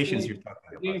category of patients you're talking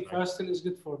about. Right? Fasting is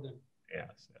good for them.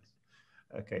 Yes,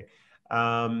 yes. Okay.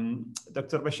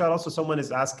 Dr. Bachar, also someone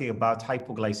is asking about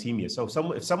hypoglycemia. So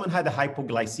if someone had a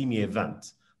hypoglycemia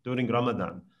event during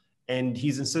Ramadan and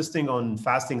he's insisting on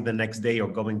fasting the next day or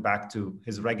going back to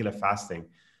his regular fasting,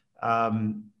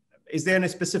 is there any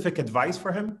specific advice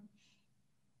for him?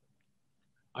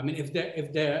 I mean, if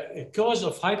the cause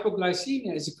of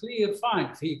hypoglycemia is clear,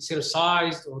 fine. If he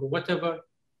exercised or whatever,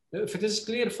 if it is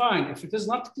clear, fine. If it is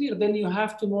not clear, then you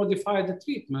have to modify the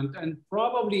treatment. And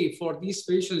probably for these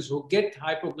patients who get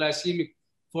hypoglycemic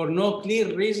for no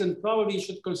clear reason, probably you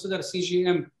should consider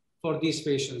CGM for these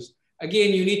patients.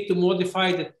 Again, you need to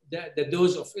modify the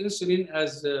dose of insulin,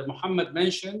 as Mohammed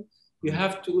mentioned. You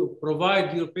have to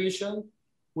provide your patient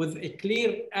with a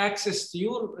clear access to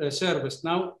your service.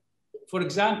 Now, for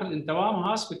example, in Tawam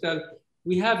Hospital,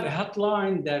 we have a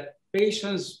hotline that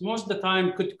patients most of the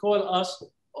time could call us,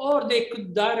 or they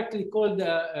could directly call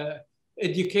the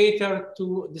educator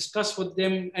to discuss with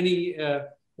them any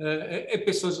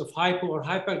episodes of hypo or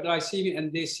hyperglycemia,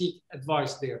 and they seek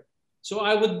advice there. So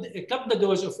I would cut the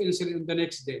dose of insulin the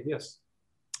next day, yes.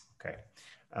 Okay.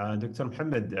 Dr.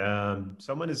 Mohammed,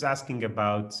 someone is asking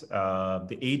about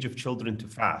the age of children to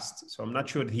fast. So I'm not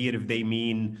sure here if they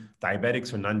mean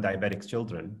diabetics or non-diabetic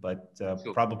children, but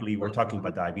sure. Probably we're talking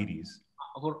about diabetes.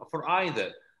 For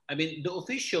either. I mean, the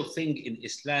official thing in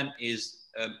Islam is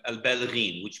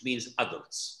al-balighin, which means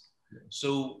adults.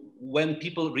 So when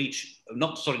people reach,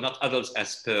 not adults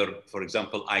as per, for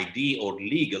example, ID or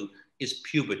legal, is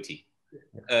puberty.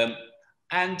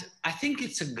 And I think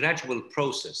it's a gradual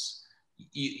process.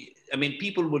 I mean,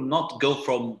 people will not go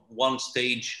from one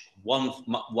stage,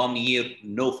 one year,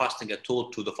 no fasting at all,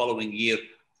 to the following year,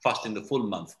 fasting the full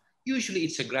month. Usually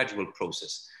it's a gradual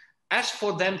process. As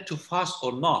for them to fast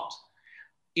or not,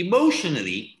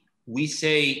 emotionally, we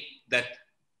say that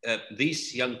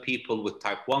these young people with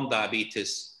type 1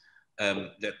 diabetes,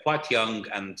 they're quite young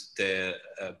and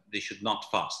they should not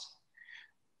fast.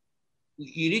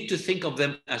 You need to think of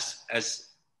them as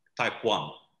type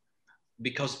 1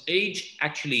 because age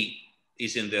actually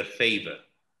is in their favor.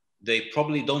 They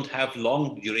probably don't have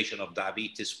long duration of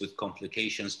diabetes with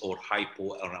complications or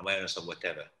hypo or awareness or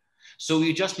whatever. So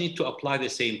you just need to apply the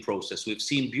same process. We've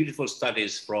seen beautiful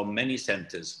studies from many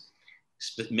centers,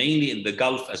 mainly in the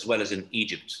Gulf as well as in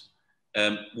Egypt,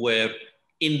 where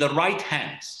in the right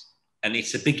hands, and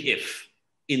it's a big if,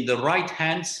 in the right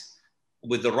hands,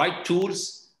 with the right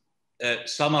tools,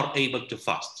 some are able to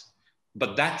fast,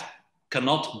 but that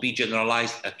cannot be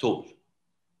generalized at all.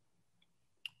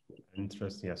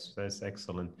 Interesting, yes, that's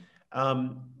excellent.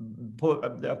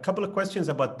 A couple of questions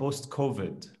about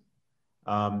post-COVID.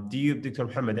 Do you, Dr.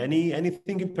 Mohammed,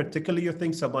 anything in particular you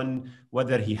think someone,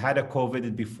 whether he had a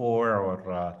COVID before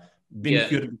or been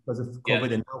cured because of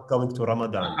COVID and now coming to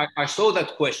Ramadan? I saw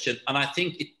that question, and I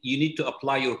think you need to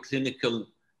apply your clinical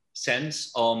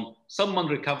sense on someone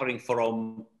recovering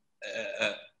from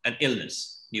an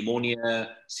illness,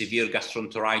 pneumonia, severe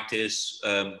gastroenteritis,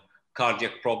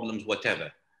 cardiac problems,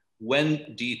 whatever.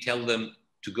 When do you tell them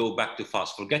to go back to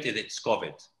fast? Forget it, it's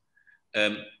COVID.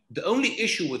 The only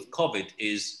issue with COVID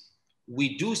is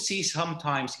we do see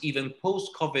sometimes even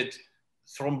post-COVID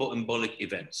thromboembolic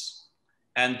events.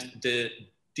 And the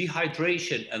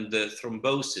dehydration and the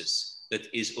thrombosis that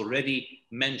is already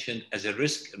mentioned as a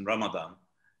risk in Ramadan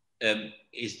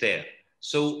is there.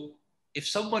 So if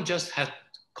someone just had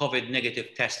COVID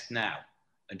negative test now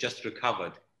and just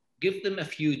recovered, give them a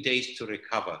few days to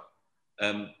recover,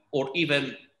 or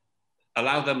even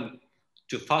allow them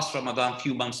to fast Ramadan a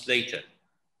few months later.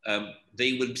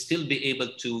 They will still be able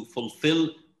to fulfill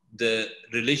the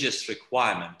religious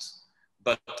requirements,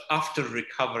 but after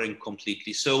recovering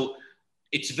completely. So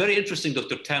it's very interesting,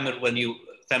 Dr. Tamer, when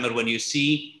you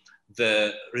see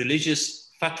the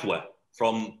religious fatwa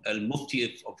from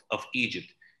Al-Mufti of Egypt.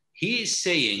 He is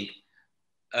saying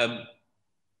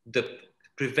the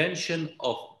prevention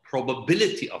of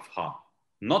probability of harm,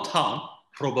 not harm,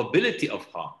 probability of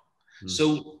harm.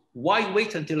 So why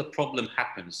wait until a problem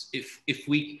happens? If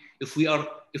we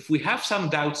have some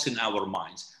doubts in our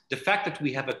minds, the fact that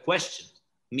we have a question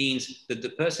means that the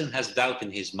person has doubt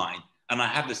in his mind, and I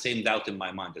have the same doubt in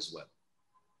my mind as well.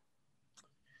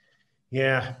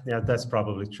 Yeah, that's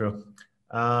probably true.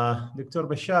 Dr.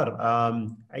 Bachar,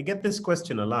 I get this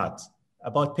question a lot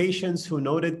about patients who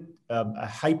noted a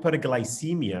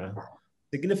hyperglycemia,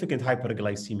 significant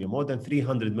hyperglycemia, more than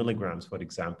 300 milligrams, for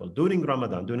example, during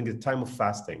Ramadan, during the time of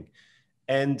fasting.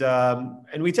 And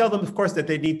we tell them, of course, that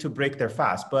they need to break their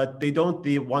fast, but they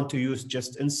want to use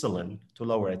just insulin to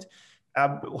lower it.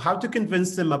 How to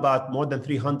convince them about more than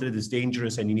 300 is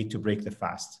dangerous and you need to break the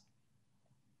fast?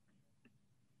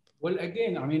 Well,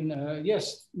 again, I mean,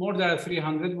 yes, more than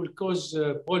 300 will cause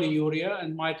polyuria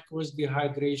and might cause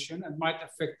dehydration and might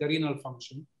affect the renal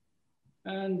function.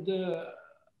 And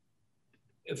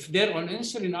if they're on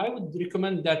insulin, I would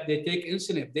recommend that they take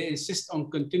insulin. If they insist on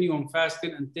continuum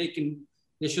fasting and taking,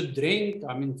 they should drink.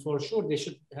 I mean, for sure, they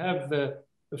should have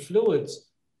fluids.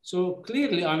 So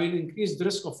clearly, I mean, increased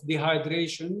risk of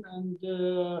dehydration, and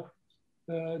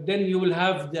then you will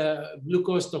have the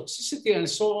glucose toxicity and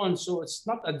so on. So it's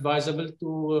not advisable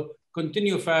to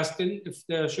continue fasting if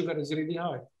the sugar is really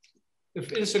high. If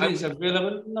insulin is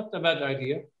available, not a bad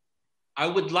idea. I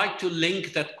would like to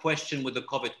link that question with the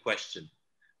COVID question,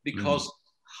 because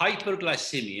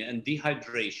hyperglycemia and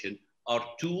dehydration are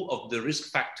two of the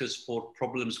risk factors for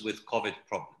problems with COVID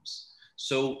problems.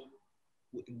 So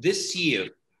this year,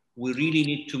 we really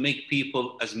need to make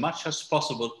people as much as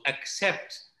possible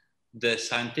accept the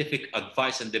scientific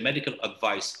advice and the medical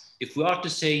advice. If we are to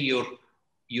say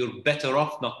you're better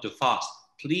off not to fast,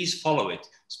 please follow it,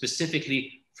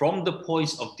 specifically from the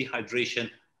points of dehydration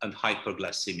and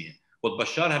hyperglycemia. What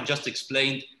Bachar have just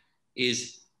explained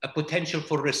is a potential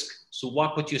for risk. So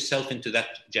why put yourself into that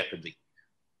jeopardy?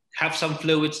 Have some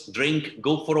fluids, drink,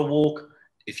 go for a walk.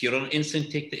 If you're on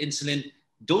insulin, take the insulin.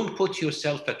 Don't put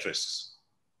yourself at risk.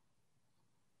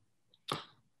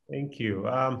 Thank you.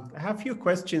 I have a few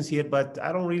questions here, but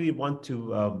I don't really want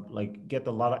to like get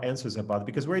a lot of answers about it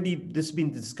because already this has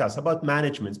been discussed about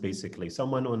management, basically.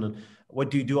 Someone on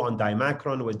what do you do on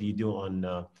dimacron? What do you do on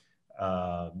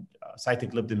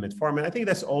sitagliptin metformin? I think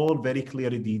that's all very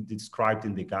clearly described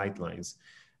in the guidelines.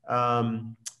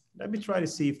 Let me try to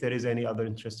see if there is any other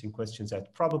interesting questions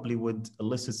that probably would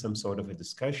elicit some sort of a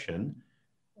discussion.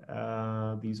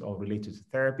 These are related to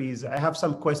therapies. I have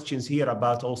some questions here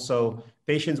about also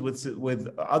patients with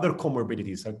other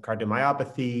comorbidities, like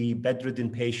cardiomyopathy, bedridden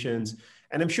patients.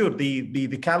 And I'm sure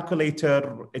the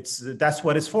calculator, that's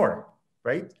what it's for,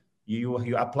 right?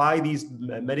 You apply these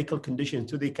medical conditions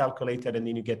to the calculator and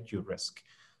then you get your risk.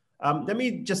 Let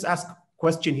me just ask a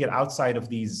question here outside of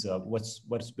these,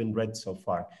 what's been read so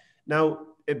far. Now,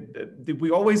 we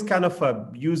always kind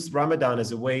of use Ramadan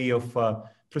as a way of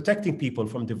protecting people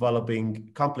from developing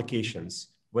complications,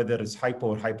 whether it's hypo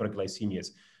or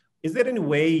hyperglycemias. Is there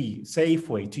any safe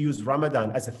way to use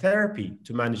Ramadan as a therapy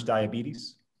to manage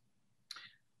diabetes?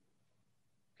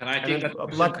 Can I take that?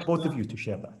 I'd like both of you to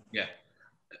share that. Yeah.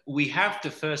 We have the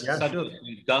first study sure.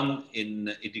 we've done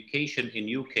in education in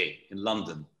UK, in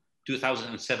London.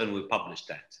 2007, we published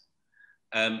that.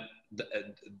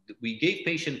 We gave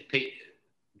patient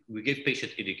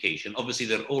education. Obviously,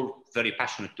 they're all very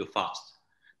passionate to fast.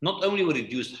 Not only we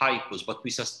reduced hypos, but we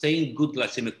sustained good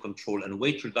glycemic control and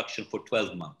weight reduction for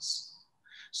 12 months.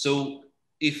 So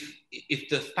if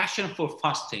the passion for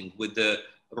fasting with the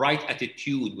right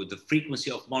attitude, with the frequency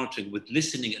of monitoring, with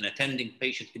listening and attending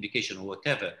patient education or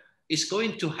whatever, is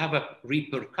going to have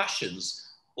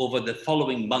repercussions over the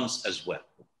following months as well.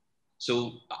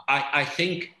 So I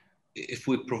think if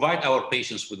we provide our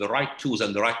patients with the right tools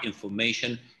and the right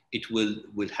information, it will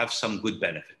have some good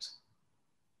benefits.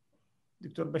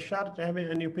 Dr. Bachar, do you have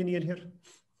any opinion here?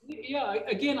 Yeah,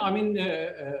 again, I mean,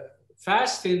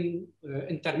 fasting,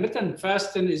 intermittent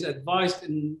fasting is advised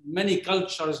in many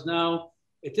cultures now.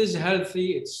 It is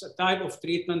healthy. It's a type of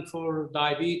treatment for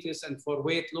diabetes and for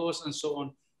weight loss and so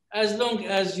on. As long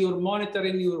as you're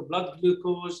monitoring your blood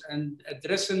glucose and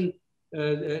addressing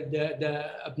the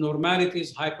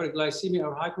abnormalities, hyperglycemia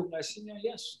or hypoglycemia,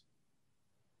 yes,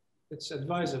 it's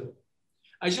advisable.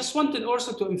 I just wanted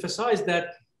also to emphasize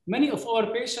that many of our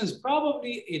patients,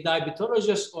 probably a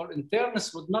diabetologist or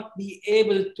internist, would not be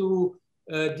able to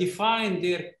define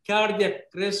their cardiac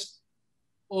risk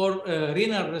or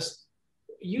renal risk.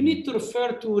 You need to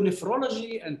refer to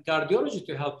nephrology and cardiology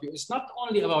to help you. It's not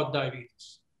only about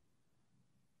diabetes.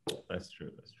 That's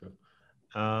true. That's true.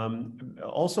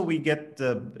 Also, we get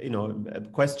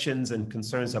questions and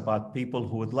concerns about people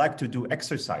who would like to do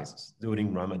exercises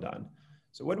during Ramadan.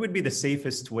 So what would be the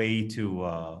safest way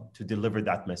to deliver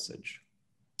that message?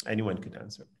 Anyone could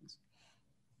answer, please.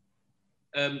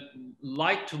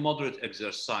 Light to moderate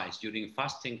exercise during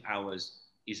fasting hours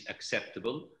is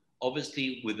acceptable,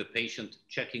 obviously with the patient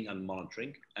checking and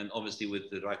monitoring, and obviously with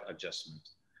the right adjustment.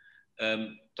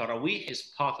 Taraweeh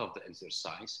is part of the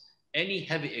exercise. Any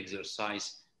heavy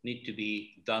exercise needs to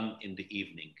be done in the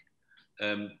evening.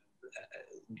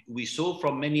 We saw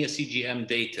from many CGM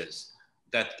data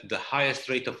that the highest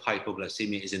rate of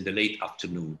hypoglycemia is in the late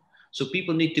afternoon. So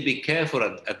people need to be careful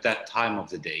at that time of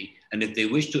the day. And if they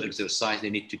wish to exercise, they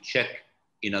need to check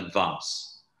in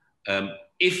advance.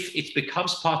 If it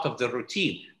becomes part of the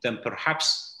routine, then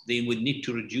perhaps they would need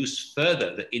to reduce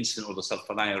further the insulin or the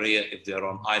sulfonylurea if they're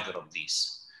on either of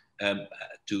these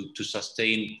to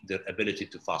sustain their ability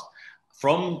to fast.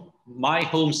 From my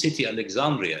home city,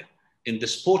 Alexandria, in the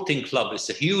sporting club, it's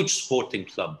a huge sporting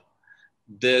club.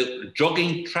 The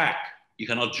jogging track, you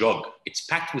cannot jog. It's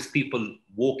packed with people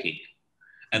walking.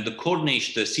 And the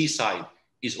Corniche, the seaside,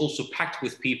 is also packed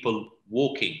with people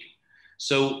walking.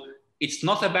 So it's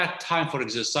not a bad time for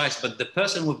exercise, but the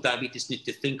person with diabetes needs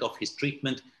to think of his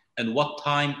treatment and what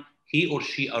time he or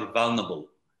she are vulnerable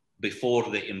before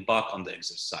they embark on the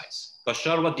exercise.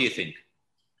 Bachar, what do you think?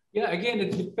 Yeah, again,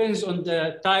 it depends on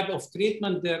the type of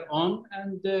treatment they're on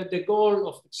and the goal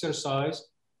of exercise.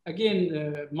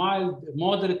 Again, mild,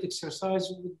 moderate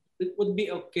exercise would be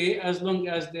okay as long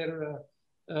as they're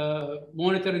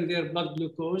monitoring their blood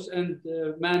glucose and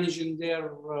managing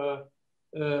their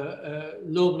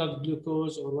low blood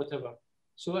glucose or whatever.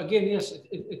 So again, yes,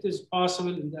 it is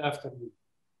possible in the afternoon.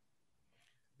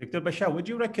 Dr. Bachar, would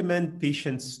you recommend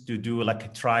patients to do like a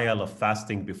trial of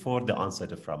fasting before the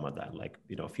onset of Ramadan, like,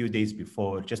 a few days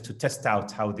before, just to test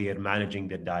out how they are managing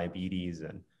their diabetes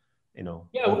and,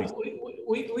 Yeah,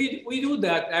 we do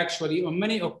that actually on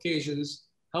many occasions.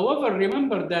 However,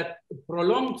 remember that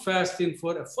prolonged fasting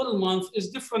for a full month is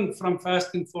different from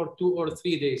fasting for 2 or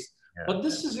 3 days. Yeah. But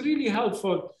this is really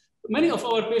helpful many of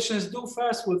our patients do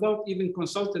fast without even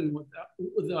consulting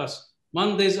with us,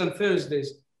 Mondays and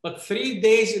Thursdays. But 3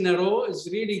 days in a row is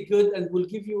really good and will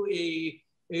give you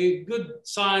a good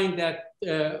sign that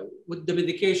with the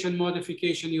medication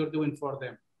modification you're doing for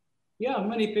them. Yeah,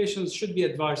 many patients should be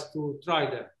advised to try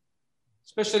that,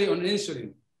 especially on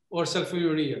insulin or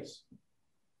sulfonylureas.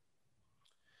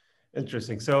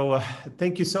 Interesting. So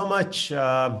thank you so much.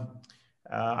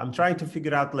 I'm trying to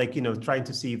figure out, like, trying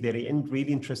to see if there are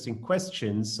really interesting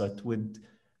questions that would,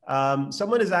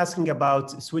 someone is asking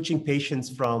about switching patients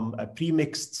from a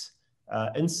premixed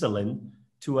insulin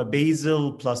to a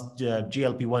basal plus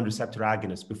GLP-1 receptor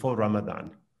agonist before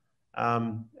Ramadan.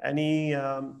 Any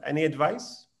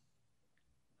advice?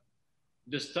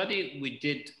 The study we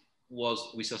did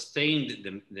was we sustained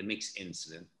the mixed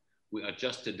insulin. We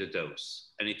adjusted the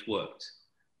dose and it worked.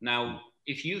 Now,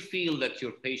 if you feel that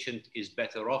your patient is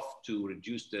better off to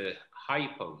reduce the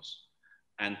hypos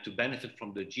and to benefit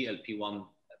from the GLP-1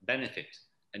 benefit,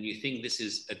 and you think this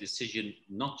is a decision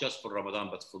not just for Ramadan,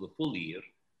 but for the full year,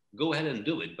 go ahead and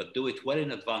do it, but do it well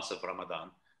in advance of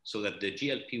Ramadan so that the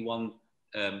GLP-1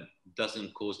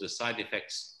 doesn't cause the side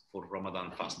effects for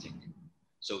Ramadan fasting.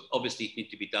 So obviously it needs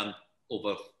to be done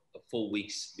over 4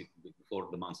 weeks before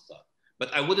the month starts.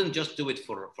 But I wouldn't just do it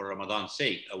for Ramadan's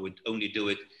sake. I would only do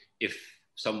it if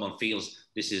someone feels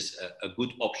this is a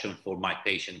good option for my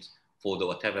patient for the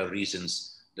whatever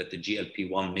reasons that the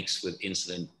GLP-1 mixed with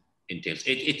insulin entails.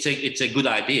 It's a good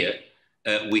idea.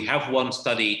 We have one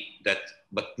study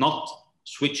but not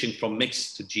switching from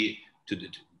mixed to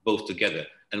both together.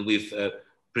 And we've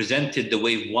presented the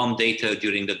Wave 1 data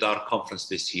during the DAR conference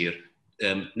this year.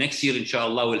 Next year,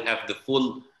 inshallah, we'll have the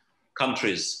full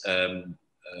countries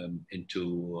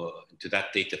into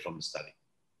that data from the study.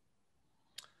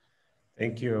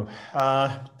 Thank you.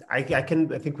 I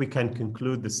think we can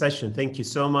conclude the session. Thank you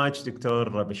so much, Dr.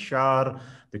 Bachar,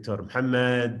 Dr.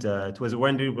 Mohammed. It was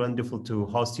wonderful to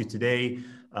host you today.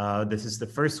 This is the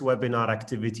first webinar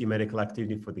activity, medical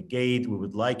activity for the GAED. We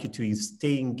would like you to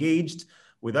stay engaged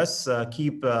with us.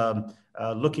 Keep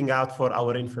looking out for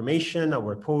our information,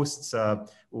 our posts. You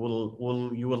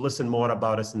will listen more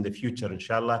about us in the future,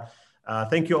 inshallah.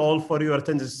 Thank you all for your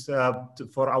attendance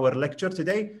for our lecture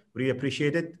today. Really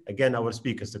appreciate it. Again, our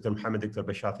speakers, Dr. Mohammed, Dr.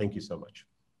 Bachar, thank you so much.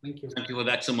 Thank you. Thank you for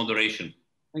that moderation.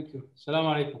 Thank you. Assalamu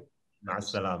alaikum. Ma'a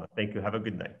salama. Thank you. Have a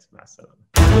good night. Ma'a salama.